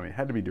 2020. It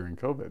had to be during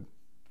COVID.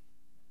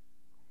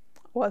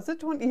 Was it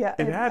 20? Yeah,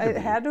 it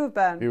had to have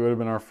been. It would have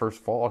been our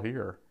first fall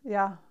here.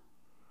 Yeah.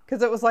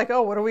 Because it was like,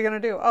 oh, what are we going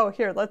to do? Oh,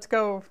 here, let's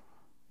go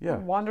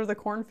wander the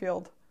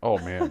cornfield. Oh,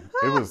 man.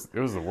 It was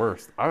the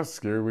worst. I was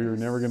scared we were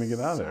never going to get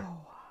out of there.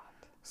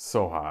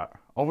 So hot.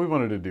 All we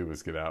wanted to do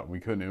was get out.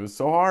 We couldn't. It was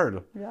so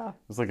hard. Yeah. It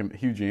was like a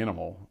huge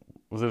animal.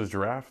 Was it a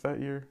giraffe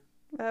that year?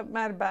 It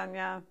might have been,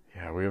 yeah.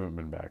 Yeah, we haven't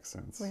been back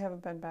since. We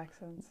haven't been back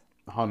since.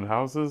 Haunted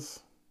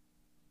houses?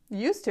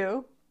 Used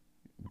to.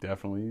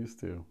 Definitely used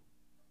to.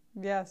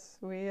 Yes,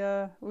 we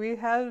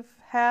have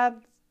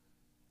had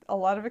a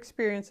lot of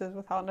experiences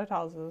with haunted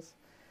houses,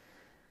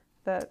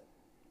 that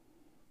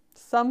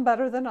some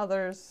better than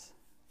others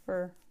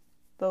for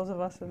those of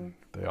us in...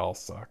 They all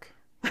suck.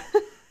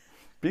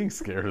 Being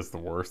scared is the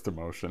worst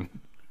emotion.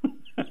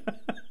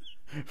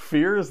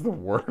 Fear is the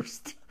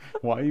worst.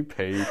 Why you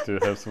pay to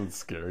have someone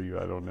scare you,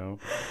 I don't know.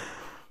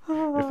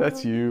 If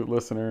that's you,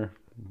 listener,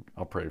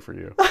 I'll pray for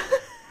you.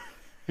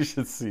 You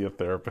should see a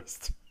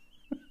therapist.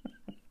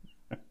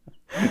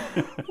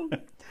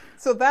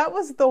 So that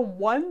was the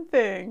one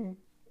thing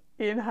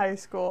in high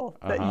school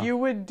that you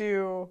would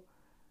do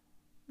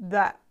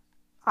that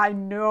I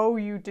know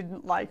you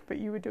didn't like, but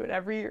you would do it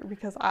every year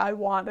because I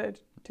wanted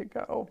to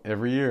go.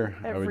 Every year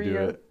I would do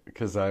it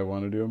because I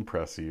wanted to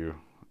impress you.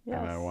 Yes.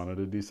 And I wanted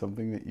to do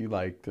something that you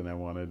liked, and I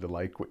wanted to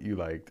like what you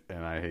liked,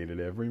 and I hated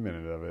every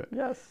minute of it.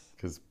 Yes.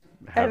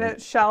 And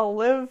it shall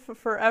live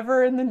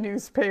forever in the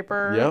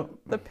newspaper.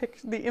 Yep.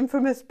 The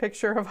infamous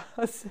picture of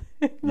us.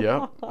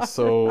 Yep.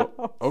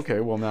 So,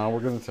 okay, well, now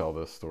we're going to tell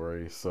this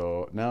story.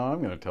 So now I'm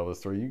going to tell this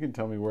story. You can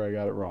tell me where I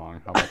got it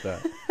wrong. How about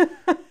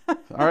that?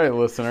 All right,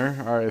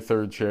 listener. All right,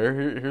 third chair.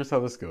 Here's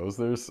how this goes.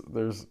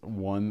 There's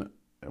one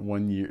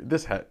one year.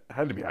 This had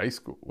to be high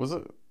school. Was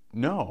it?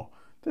 No,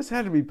 this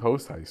had to be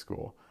post high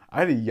school. I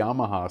had a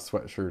Yamaha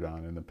sweatshirt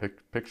on in the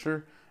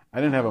picture. I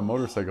didn't have a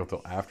motorcycle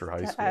till after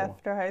high school.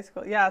 After high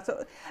school, yeah.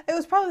 So it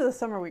was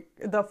probably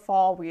the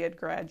fall we had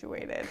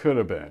graduated. Could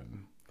have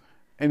been.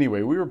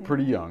 Anyway, we were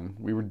pretty young.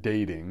 We were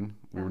dating.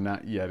 We were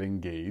not yet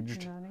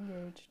engaged. Not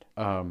engaged.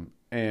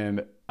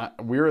 And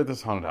we were at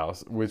this haunted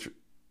house, which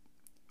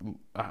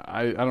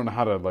I don't know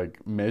how to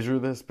like measure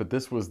this, but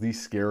this was the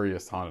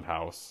scariest haunted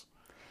house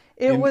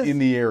in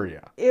the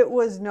area. It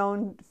was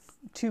known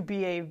to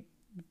be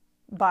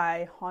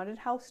by haunted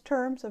house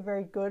terms, a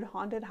very good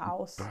haunted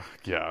house.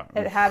 Yeah.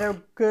 It had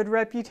a good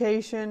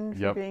reputation for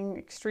Yep. being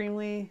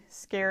extremely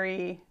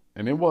scary.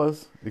 And it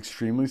was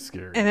extremely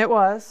scary. And it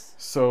was.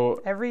 So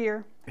Every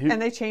year.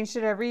 And they changed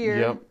it every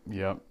year.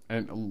 Yep.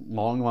 And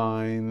long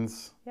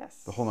lines.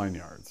 Yes. The whole 9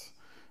 yards.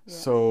 Yes.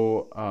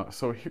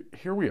 So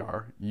here we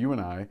are, you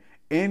and I,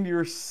 and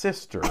your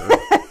sister,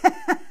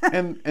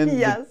 and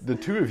Yes. the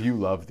two of you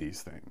love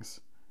these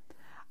things.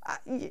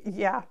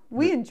 Yeah,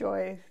 we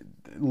enjoy.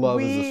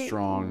 Love is a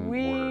strong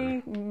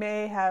word.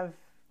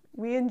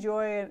 We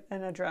enjoy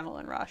an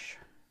adrenaline rush.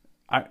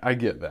 I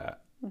get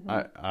that.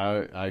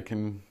 Mm-hmm. I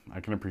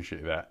can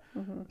appreciate that.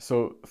 Mm-hmm.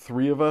 So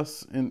 3 of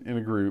us in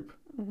a group.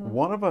 Mm-hmm.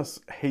 1 of us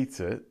hates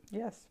it.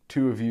 Yes.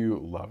 2 of you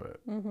love it,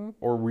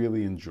 or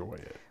really enjoy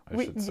it.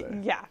 I should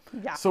say. Yeah.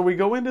 So we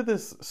go into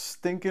this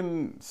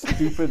stinking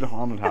stupid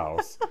haunted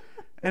house.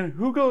 And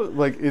who goes,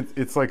 like,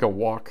 it's like a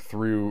walk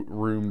through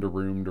room to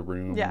room to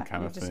room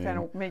kind of thing. Just kind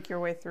of make your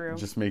way through.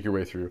 Just make your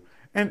way through.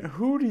 And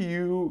who do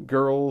you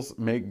girls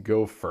make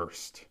go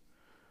first?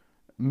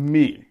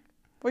 Me.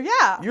 Well,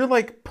 yeah. You're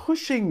like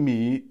pushing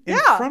me in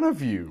front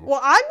of you. Well,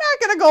 I'm not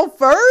going to go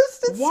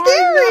first. It's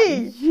scary.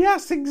 Not?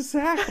 Yes,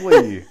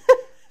 exactly.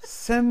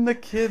 Send the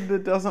kid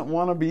that doesn't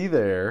want to be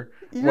there.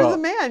 You're the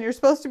man. You're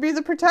supposed to be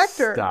the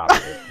protector. Stop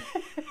it.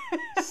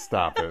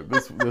 Stop it.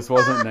 This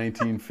wasn't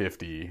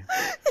 1950.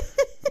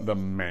 The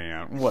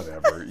man,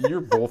 whatever.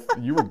 You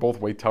were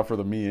both way tougher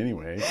than me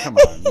anyway. Come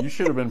on, you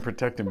should have been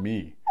protecting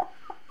me.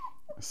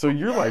 So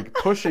you're like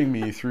pushing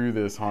me through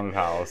this haunted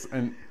house,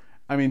 and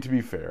I mean, to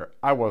be fair,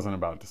 I wasn't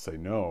about to say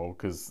no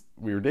because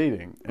we were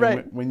dating. And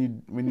right. When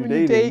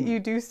you date, you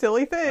do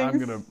silly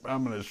things.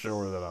 I'm gonna show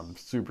her that I'm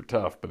super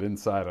tough, but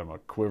inside I'm a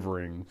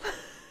quivering,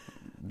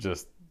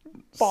 just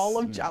ball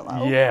of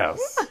jello. Yes.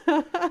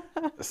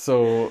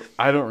 So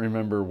I don't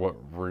remember what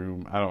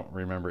room. I don't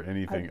remember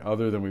anything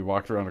other than we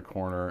walked around a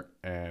corner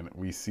and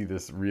we see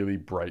this really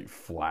bright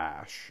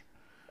flash.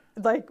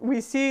 Like we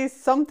see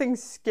something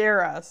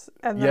scare us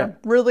and then a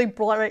really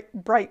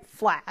bright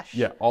flash.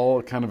 Yeah,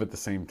 all kind of at the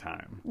same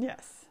time.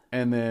 Yes.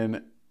 And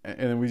then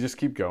we just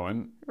keep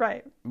going.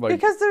 Right. Like,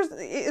 because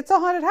it's a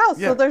haunted house,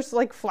 so there's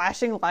like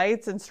flashing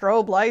lights and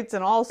strobe lights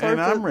and all sorts of...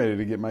 And I'm ready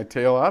to get my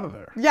tail out of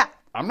there. Yeah.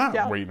 I'm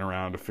not waiting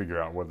around to figure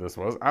out what this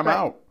was. I'm right.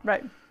 out.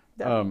 Right.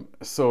 Yeah.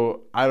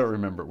 So I don't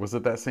remember. Was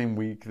it that same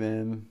week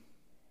then?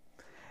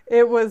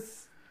 It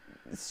was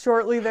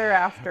shortly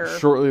thereafter.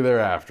 Shortly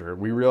thereafter.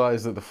 We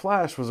realized that the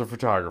Flash was a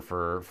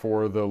photographer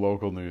for the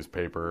local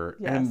newspaper.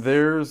 Yes. And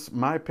there's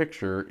my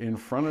picture in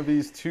front of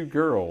these 2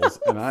 girls.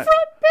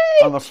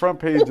 on the front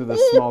page of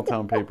this small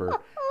town paper.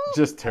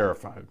 Just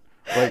terrified.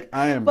 Like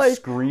I am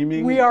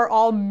screaming. We are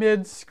all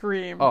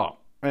mid-scream. Oh,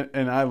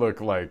 and I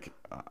look like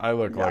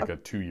a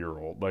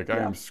 2-year-old. Like I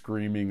am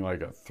screaming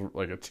like a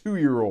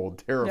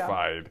 2-year-old,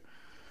 terrified.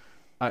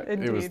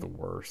 It was the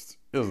worst.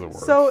 It was the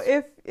worst. So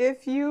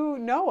if you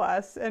know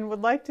us and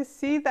would like to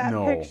see that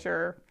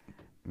picture,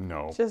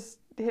 just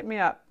hit me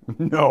up.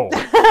 No.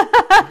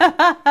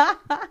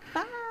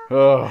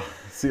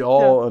 See,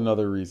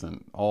 another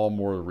reason, all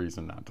more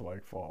reason not to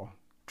like fall.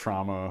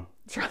 Trauma.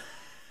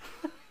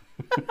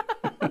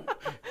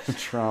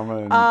 Trauma.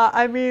 And...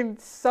 I mean,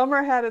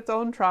 summer had its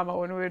own trauma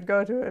when we would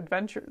go to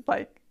adventure,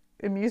 like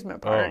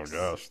amusement parks.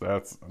 Oh gosh,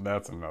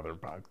 that's another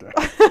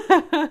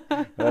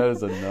podcast. That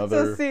is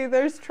another. So see,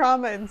 there's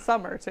trauma in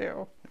summer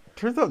too.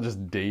 Turns out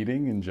just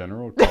dating in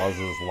general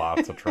causes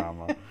lots of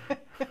trauma.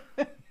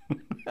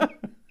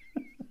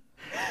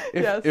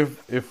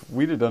 If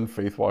we'd have done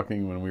faith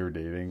walking when we were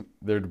dating,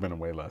 there'd have been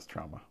way less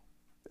trauma.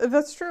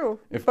 That's true.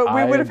 But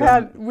we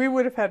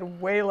would have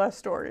had way less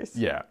stories.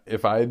 Yeah.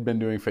 If I had been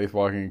doing faith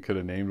walking and could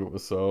have named what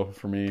was so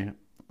for me,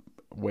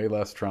 way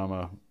less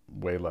trauma,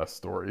 way less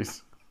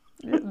stories.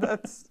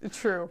 That's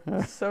true.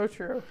 So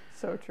true.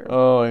 So true.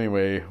 Oh,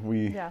 anyway,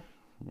 we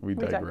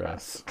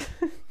digress.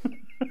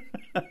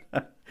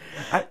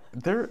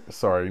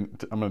 Sorry,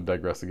 I'm going to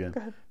digress again. Go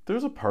ahead.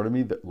 There's a part of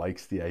me that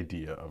likes the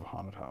idea of a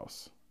haunted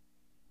house.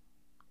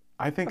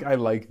 I think I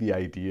like the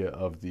idea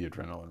of the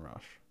adrenaline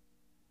rush.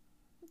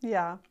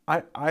 Yeah.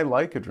 I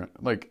like adrenaline.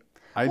 Like,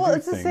 well,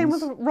 it's the same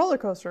with a roller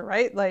coaster,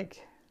 right?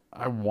 Like,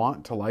 I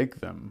want to like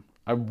them.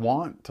 I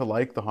want to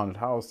like the haunted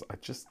house. I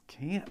just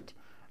can't.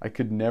 I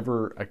could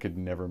never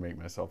make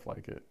myself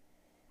like it.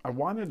 I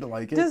wanted to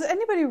like it. Does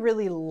anybody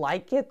really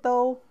like it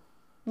though?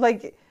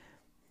 I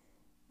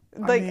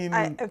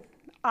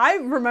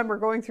remember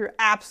going through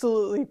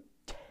absolutely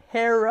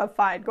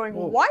terrified, going,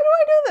 why do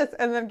I do this?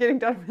 And then getting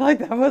done and be like,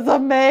 that was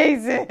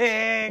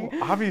amazing.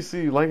 Well,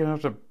 obviously, you like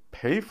enough to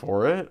pay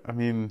for it. I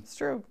mean, It's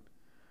true.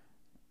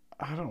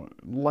 I don't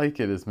like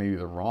it as maybe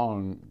the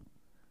wrong.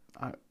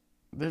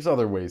 There's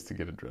other ways to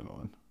get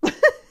adrenaline.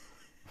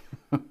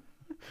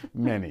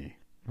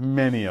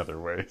 Many other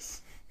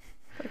ways.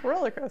 Like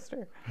roller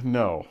coaster.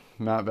 No,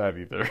 not that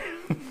either.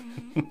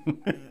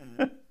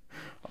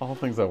 All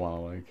things I want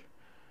to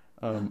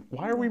like.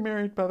 Why are we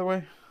married, by the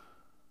way?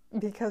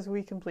 Because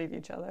we complete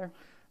each other.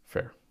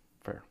 Fair.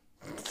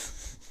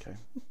 Okay.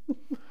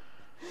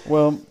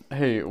 Well,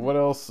 hey, what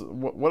else?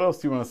 What else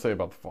do you want to say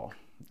about the fall?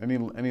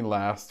 Any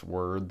last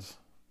words?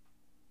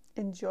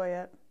 Enjoy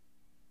it.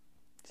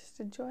 Just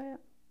enjoy it.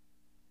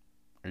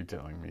 Are you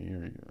telling me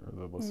or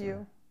the listener?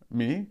 You.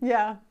 Me?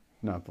 Yeah.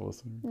 Not the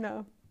listener.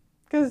 No.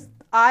 Because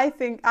I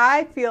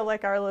feel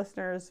like our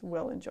listeners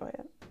will enjoy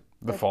it.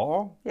 The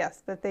fall?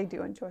 Yes, that they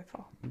do enjoy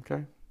fall.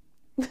 Okay.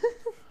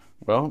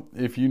 Well,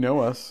 if you know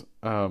us,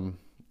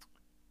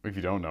 if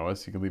you don't know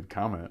us, you can leave a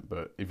comment.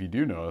 But if you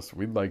do know us,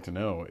 we'd like to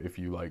know if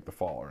you like the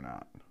fall or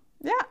not.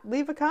 Yeah,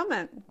 leave a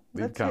comment.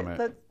 Leave a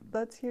comment.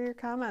 Let's hear your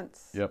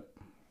comments. Yep.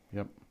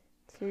 Let's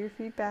hear your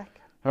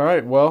feedback. All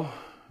right. Well,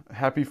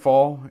 happy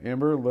fall,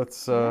 Amber.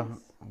 Let's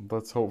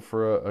hope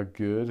for a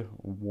good,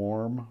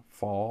 warm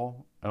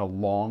fall and a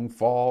long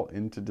fall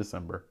into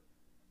December.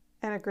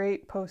 And a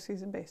great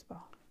postseason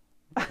baseball.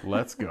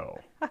 Let's go.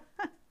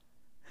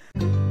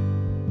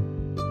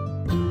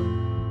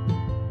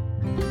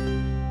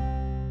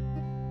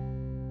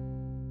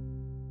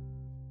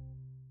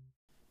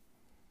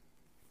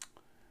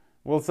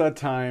 Well, it's that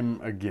time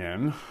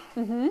again.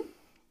 Mm-hmm.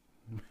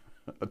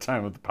 A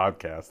time of the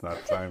podcast, not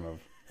a time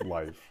of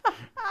life.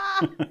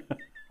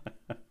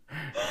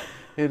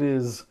 It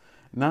is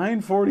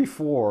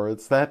 9:44.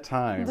 It's that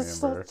time,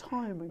 It's Amber. that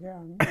time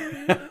again.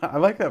 I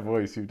like that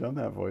voice. You've done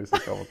that voice a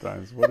couple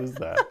times. What is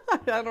that?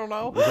 I don't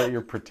know. Is that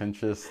your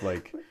pretentious,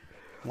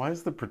 why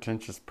is the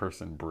pretentious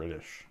person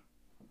British?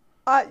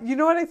 You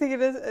know what I think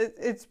it is?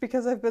 It's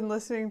because I've been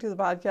listening to the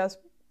podcast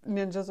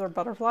Ninjas or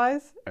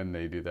Butterflies. And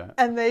they do that?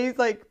 And they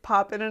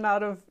pop in and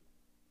out of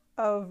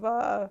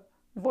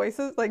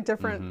voices,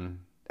 different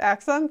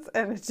accents,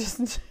 and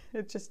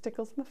it just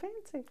tickles my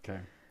fancy.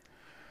 Okay.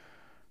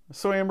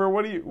 So Amber,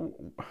 what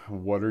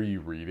are you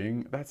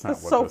reading? That's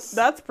not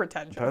that's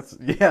pretentious.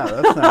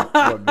 That's not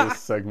what this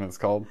segment's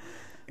called.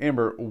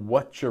 Amber,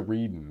 Whatcha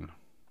Readin?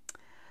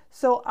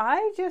 So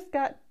I just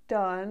got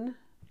done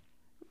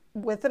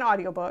with an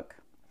audiobook.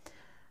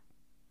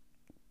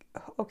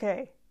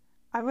 Okay.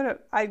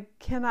 I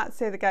cannot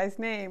say the guy's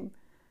name.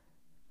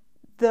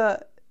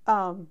 The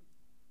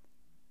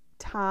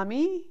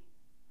Tommy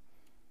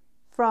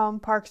from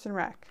Parks and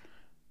Rec.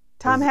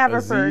 Tom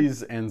Haverford.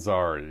 Aziz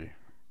Ansari.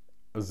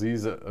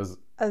 Aziz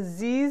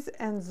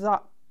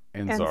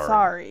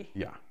Ansari.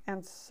 Yeah.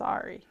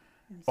 Ansari.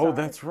 Oh,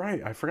 that's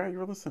right. I forgot you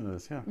were listening to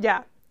this. Yeah.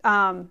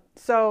 Yeah.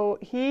 So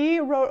he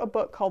wrote a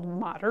book called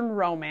Modern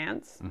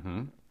Romance.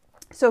 Mm-hmm.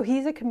 So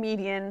he's a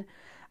comedian.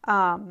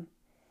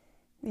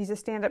 He's a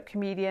stand-up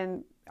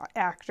comedian,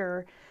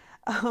 actor.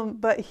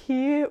 But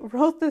he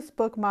wrote this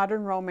book,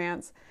 Modern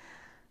Romance,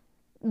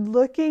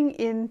 looking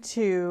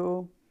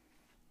into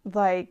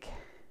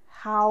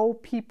how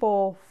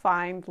people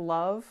find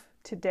love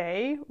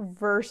today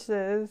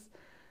versus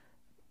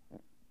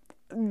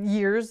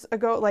years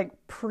ago,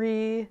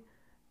 pre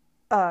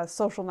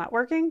social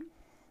networking.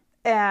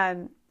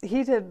 And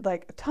he did a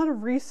ton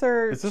of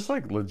research. Is this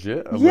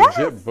legit?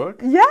 Legit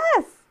book?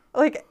 Yes.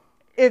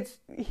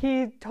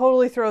 He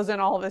totally throws in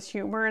all of his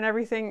humor and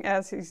everything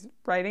as he's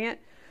writing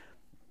it.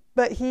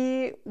 But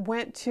he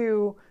went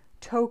to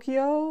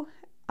Tokyo,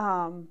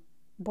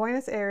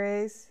 Buenos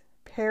Aires,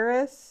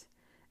 Paris,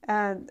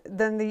 and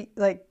then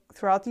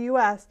throughout the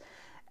US,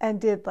 and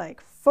did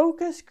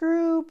focus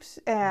groups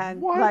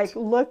and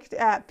looked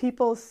at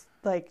people's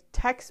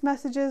text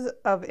messages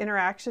of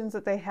interactions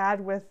that they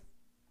had with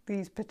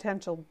these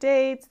potential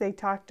dates. They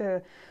talked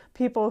to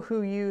people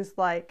who use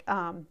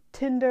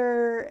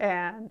Tinder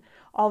and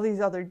all these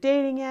other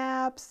dating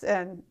apps,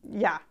 and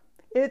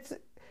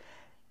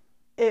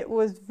it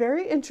was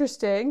very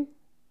interesting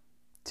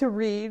to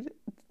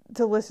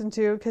listen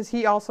to, because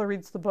he also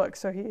reads the book,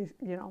 so he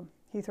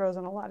throws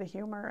in a lot of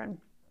humor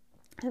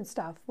and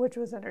stuff, which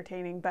was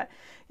entertaining. But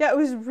yeah, it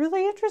was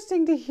really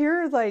interesting to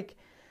hear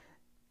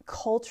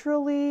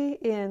culturally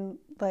in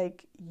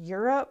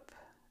Europe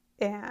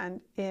and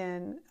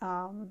in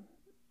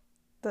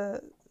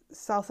the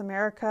South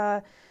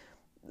America,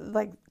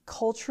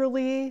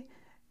 culturally,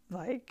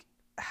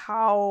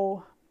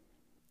 how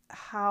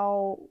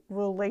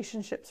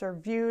relationships are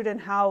viewed, and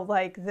how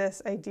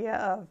this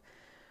idea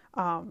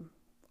of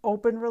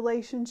open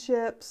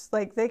relationships,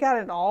 they got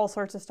into all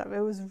sorts of stuff.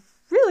 It was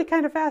really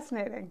kind of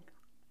fascinating.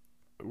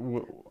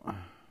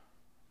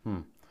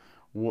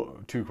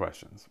 Two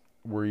questions.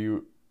 Were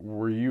you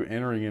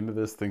entering into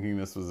this thinking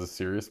this was a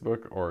serious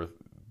book, or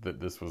that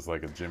this was a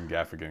Jim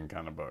Gaffigan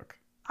kind of book?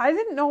 I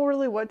didn't know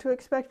really what to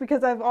expect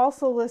because I've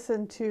also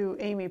listened to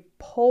Amy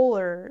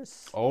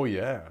Poehler's Oh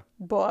yeah.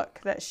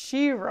 book that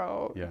she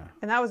wrote. Yeah.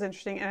 And that was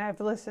interesting. And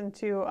I've listened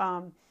to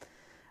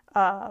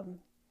uh,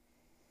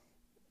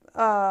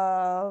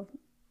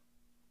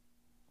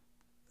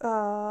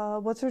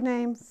 what's her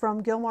name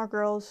from Gilmore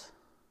Girls?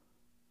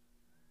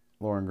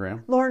 Lauren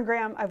Graham. Lauren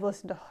Graham. I've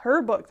listened to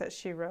her book that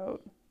she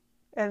wrote.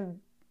 And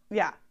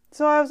yeah.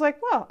 So I was like,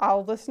 well,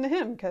 I'll listen to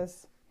him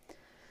because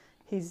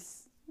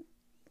he's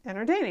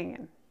entertaining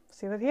and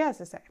see what he has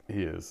to say.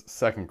 He is.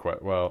 Second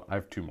question. Well, I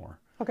have two more.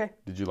 Okay.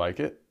 Did you like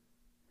it?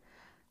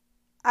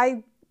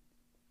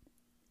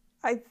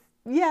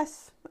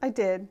 Yes, I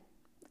did.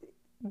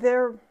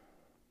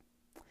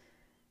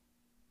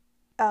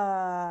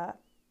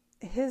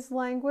 His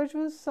language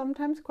was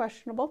sometimes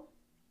questionable.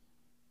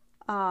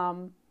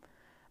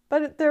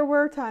 But there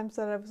were times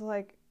that I was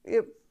like,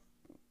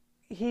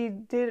 he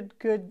did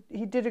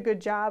a good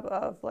job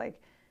of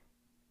like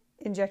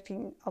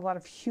injecting a lot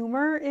of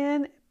humor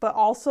in, but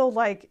also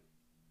like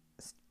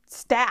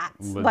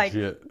stats,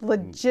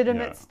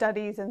 legitimate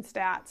studies and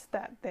stats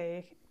that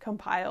they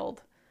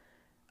compiled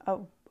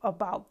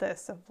about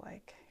this of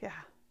like, yeah.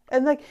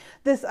 And like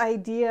this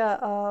idea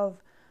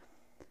of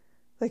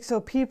like,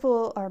 so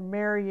people are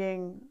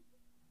marrying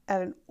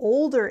at an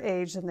older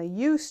age than they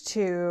used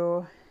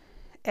to,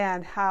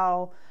 and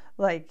how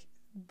like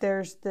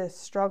there's this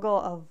struggle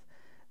of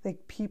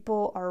like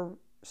people are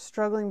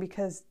struggling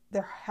because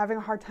they're having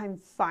a hard time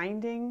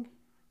finding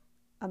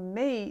a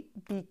mate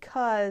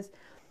because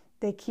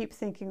they keep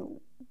thinking,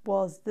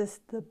 well, is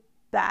this the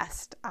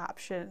best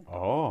option?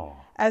 Oh.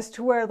 As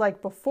to where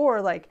like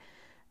before, like,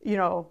 you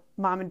know,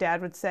 mom and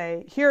dad would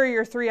say, here are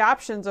your 3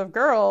 options of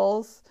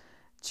girls,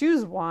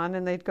 choose one.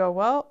 And they'd go,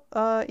 well,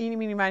 eeny,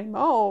 meeny, miny,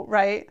 mo,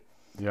 right?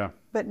 Yeah.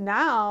 But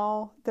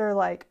now they're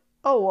like,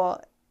 oh,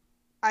 well,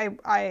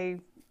 I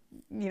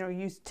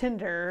use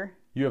Tinder.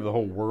 You have the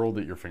whole world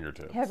at your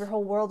fingertips. You have your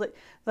whole world.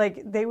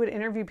 Like they would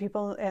interview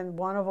people and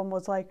one of them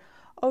was like,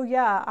 oh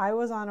yeah, I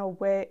was on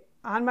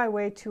my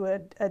way to a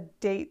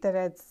date that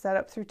I had set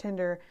up through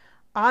Tinder.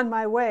 On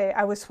my way,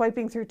 I was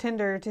swiping through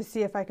Tinder to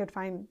see if I could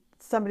find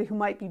somebody who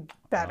might be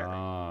better.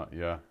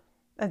 Yeah.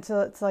 And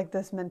so it's like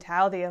this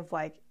mentality of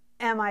like,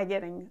 am I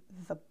getting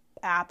the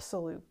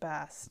absolute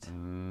best?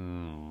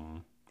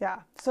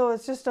 Yeah. So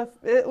it's just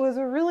it was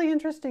a really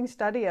interesting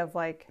study of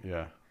like,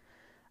 yeah,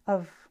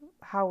 of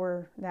how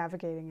we're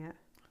navigating it.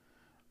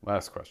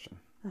 Last question.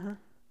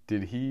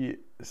 Did he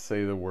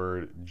say the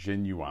word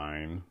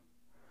genuine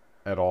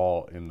at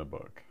all in the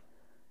book?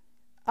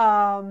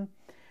 No,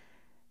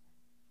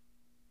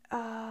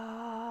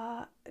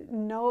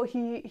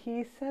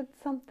 he said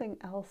something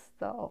else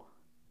though.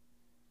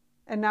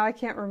 And now I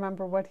can't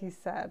remember what he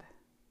said.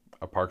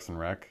 A Parks and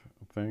Rec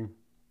thing?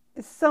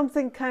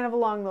 Something kind of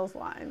along those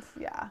lines,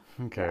 yeah.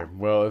 Okay, yeah.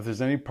 Well, if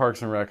there's any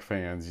Parks and Rec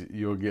fans,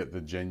 you'll get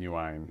the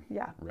genuine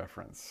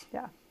reference.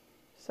 Yeah,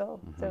 so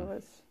there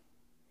was...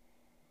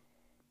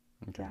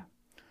 Okay. Yeah.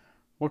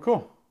 Well,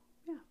 cool.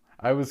 Yeah.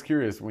 I was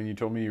curious when you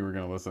told me you were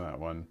going to listen to that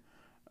one.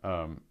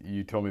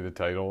 You told me the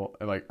title.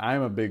 And like,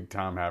 I'm a big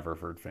Tom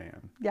Haverford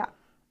fan. Yeah.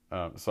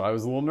 So I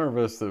was a little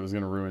nervous that it was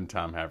going to ruin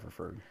Tom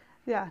Haverford.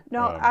 Yeah.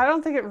 No, I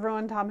don't think it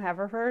ruined Tom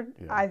Haverford.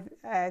 Yeah.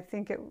 I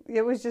think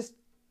it was just...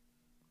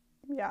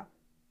 Yeah.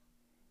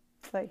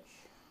 Like.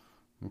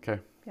 Okay.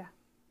 Yeah.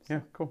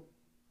 Yeah, cool.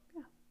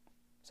 Yeah.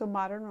 So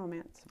Modern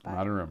Romance.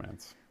 Modern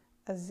Romance.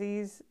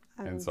 Aziz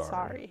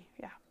Ansari.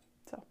 Yeah.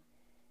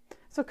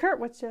 So Kurt,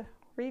 what you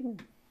reading?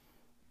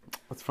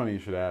 That's funny you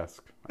should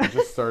ask. I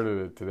just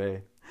started it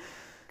today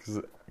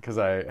because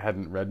I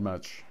hadn't read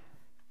much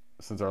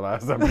since our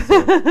last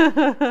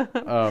episode.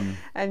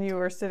 And you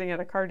were sitting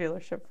at a car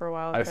dealership for a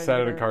while. I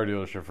sat at a car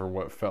dealership for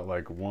what felt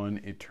like one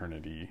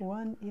eternity.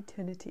 One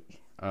eternity.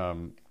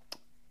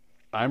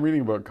 I'm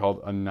reading a book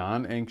called A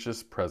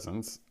Non-Anxious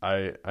Presence.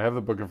 I have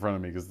the book in front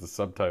of me because the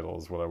subtitle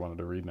is what I wanted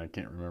to read and I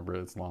can't remember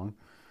it. It's long.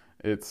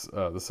 It's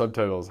the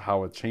subtitle is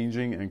How a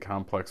Changing and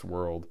Complex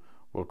World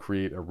Will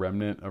Create a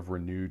Remnant of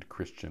Renewed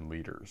Christian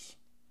Leaders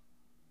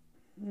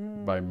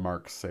by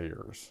Mark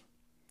Sayers.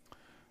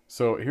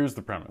 So here's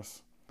the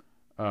premise.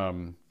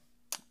 There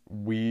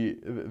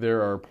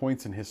are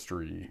points in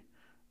history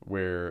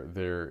where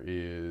there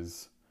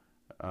is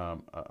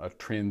a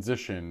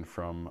transition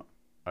from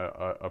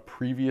a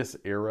previous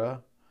era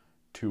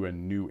to a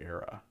new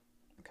era.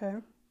 Okay.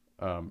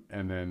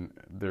 And then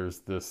there's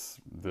this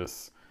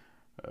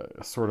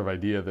sort of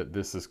idea that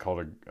this is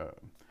called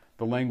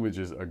the language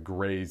is a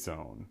gray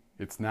zone.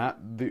 It's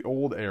not the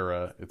old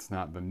era. It's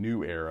not the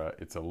new era.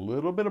 It's a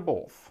little bit of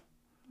both.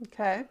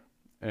 Okay.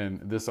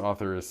 And this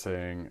author is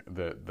saying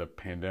that the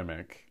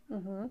pandemic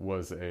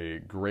was a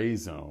gray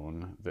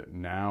zone, that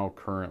now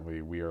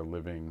currently we are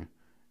living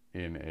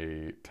in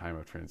a time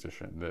of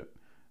transition, that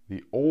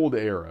the old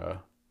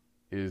era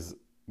is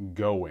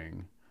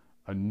going,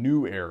 a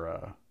new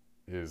era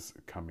is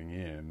coming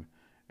in,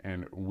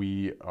 and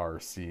we are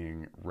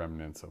seeing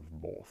remnants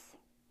of both.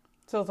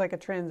 So it's like a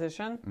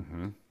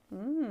transition?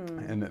 Mm-hmm.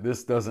 And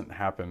this doesn't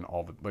happen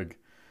all the, like,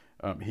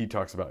 He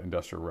talks about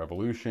Industrial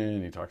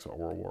Revolution. He talks about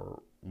World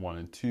War I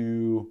and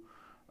II.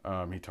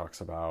 He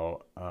talks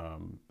about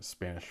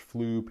Spanish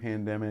flu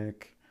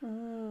pandemic.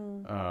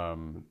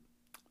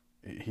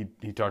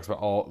 He talks about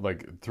all,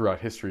 like, throughout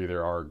history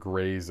there are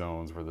gray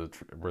zones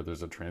where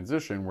there's a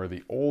transition where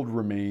the old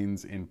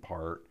remains in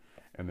part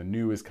and the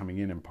new is coming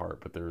in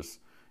part, but there's,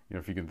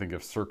 if you can think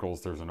of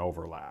circles, there's an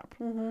overlap.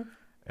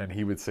 And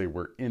he would say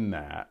we're in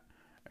that.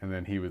 And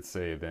then he would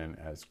say then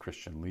as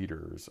Christian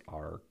leaders,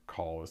 our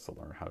call is to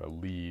learn how to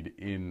lead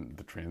in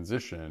the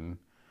transition,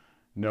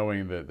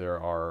 knowing that there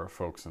are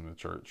folks in the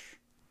church.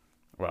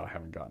 Well, I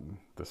haven't gotten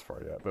this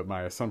far yet, but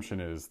my assumption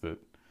is that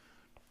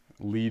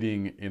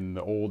leading in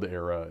the old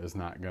era is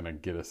not going to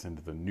get us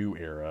into the new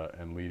era,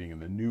 and leading in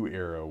the new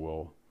era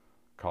will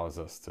cause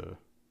us to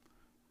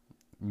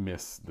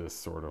miss this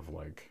sort of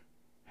like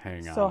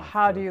hang on. So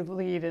how do you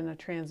lead in a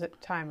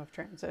time of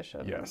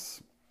transition?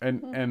 Yes.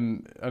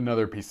 And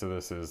another piece of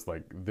this is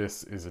like,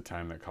 this is a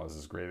time that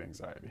causes great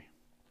anxiety.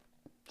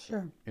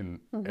 Sure. In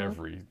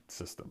every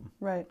system.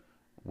 Right.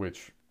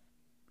 Which,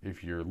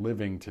 if you're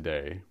living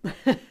today,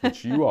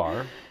 which you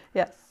are,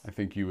 yes, I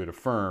think you would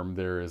affirm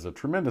there is a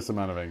tremendous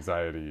amount of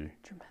anxiety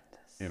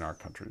in our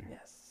country.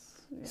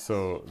 Yes.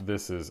 So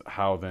this is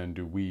how then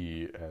do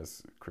we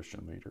as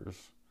Christian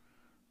leaders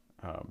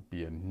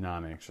be a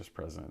non-anxious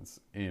presence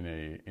in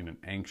an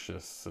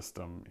anxious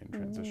system in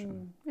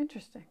transition.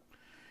 Interesting.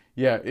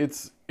 Yeah,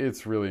 it's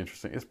really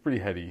interesting. It's pretty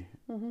heady.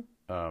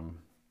 I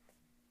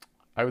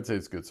would say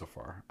it's good so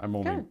far.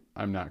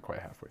 I'm not quite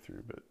halfway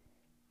through, but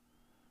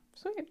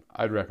sweet.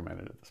 I'd recommend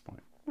it at this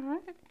point. All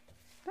right.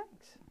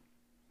 Thanks.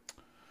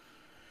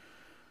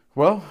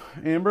 Well,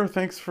 Amber,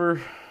 thanks for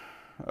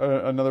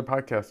another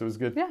podcast. It was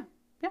good. Yeah.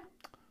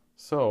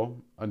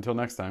 So, until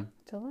next time.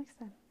 Till next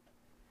time.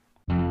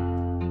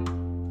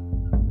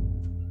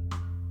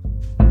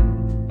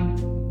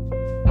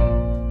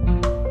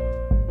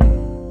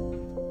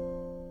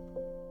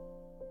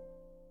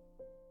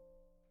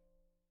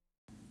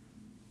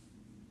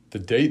 The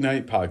Date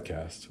Night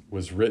Podcast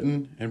was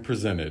written and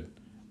presented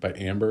by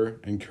Amber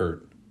and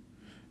Kurt.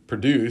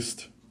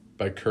 Produced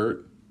by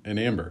Kurt and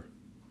Amber.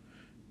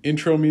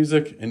 Intro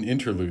music and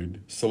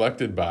interlude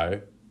selected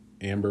by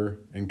Amber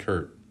and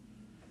Kurt.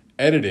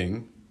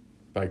 Editing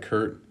by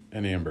Kurt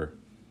and Amber.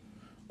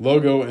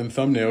 Logo and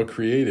thumbnail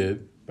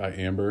created by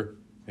Amber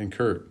and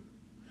Kurt.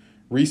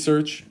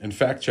 Research and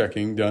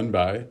fact-checking done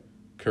by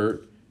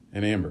Kurt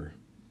and Amber.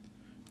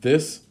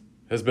 This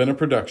has been a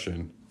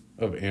production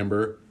of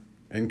Amber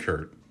and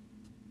Kurt.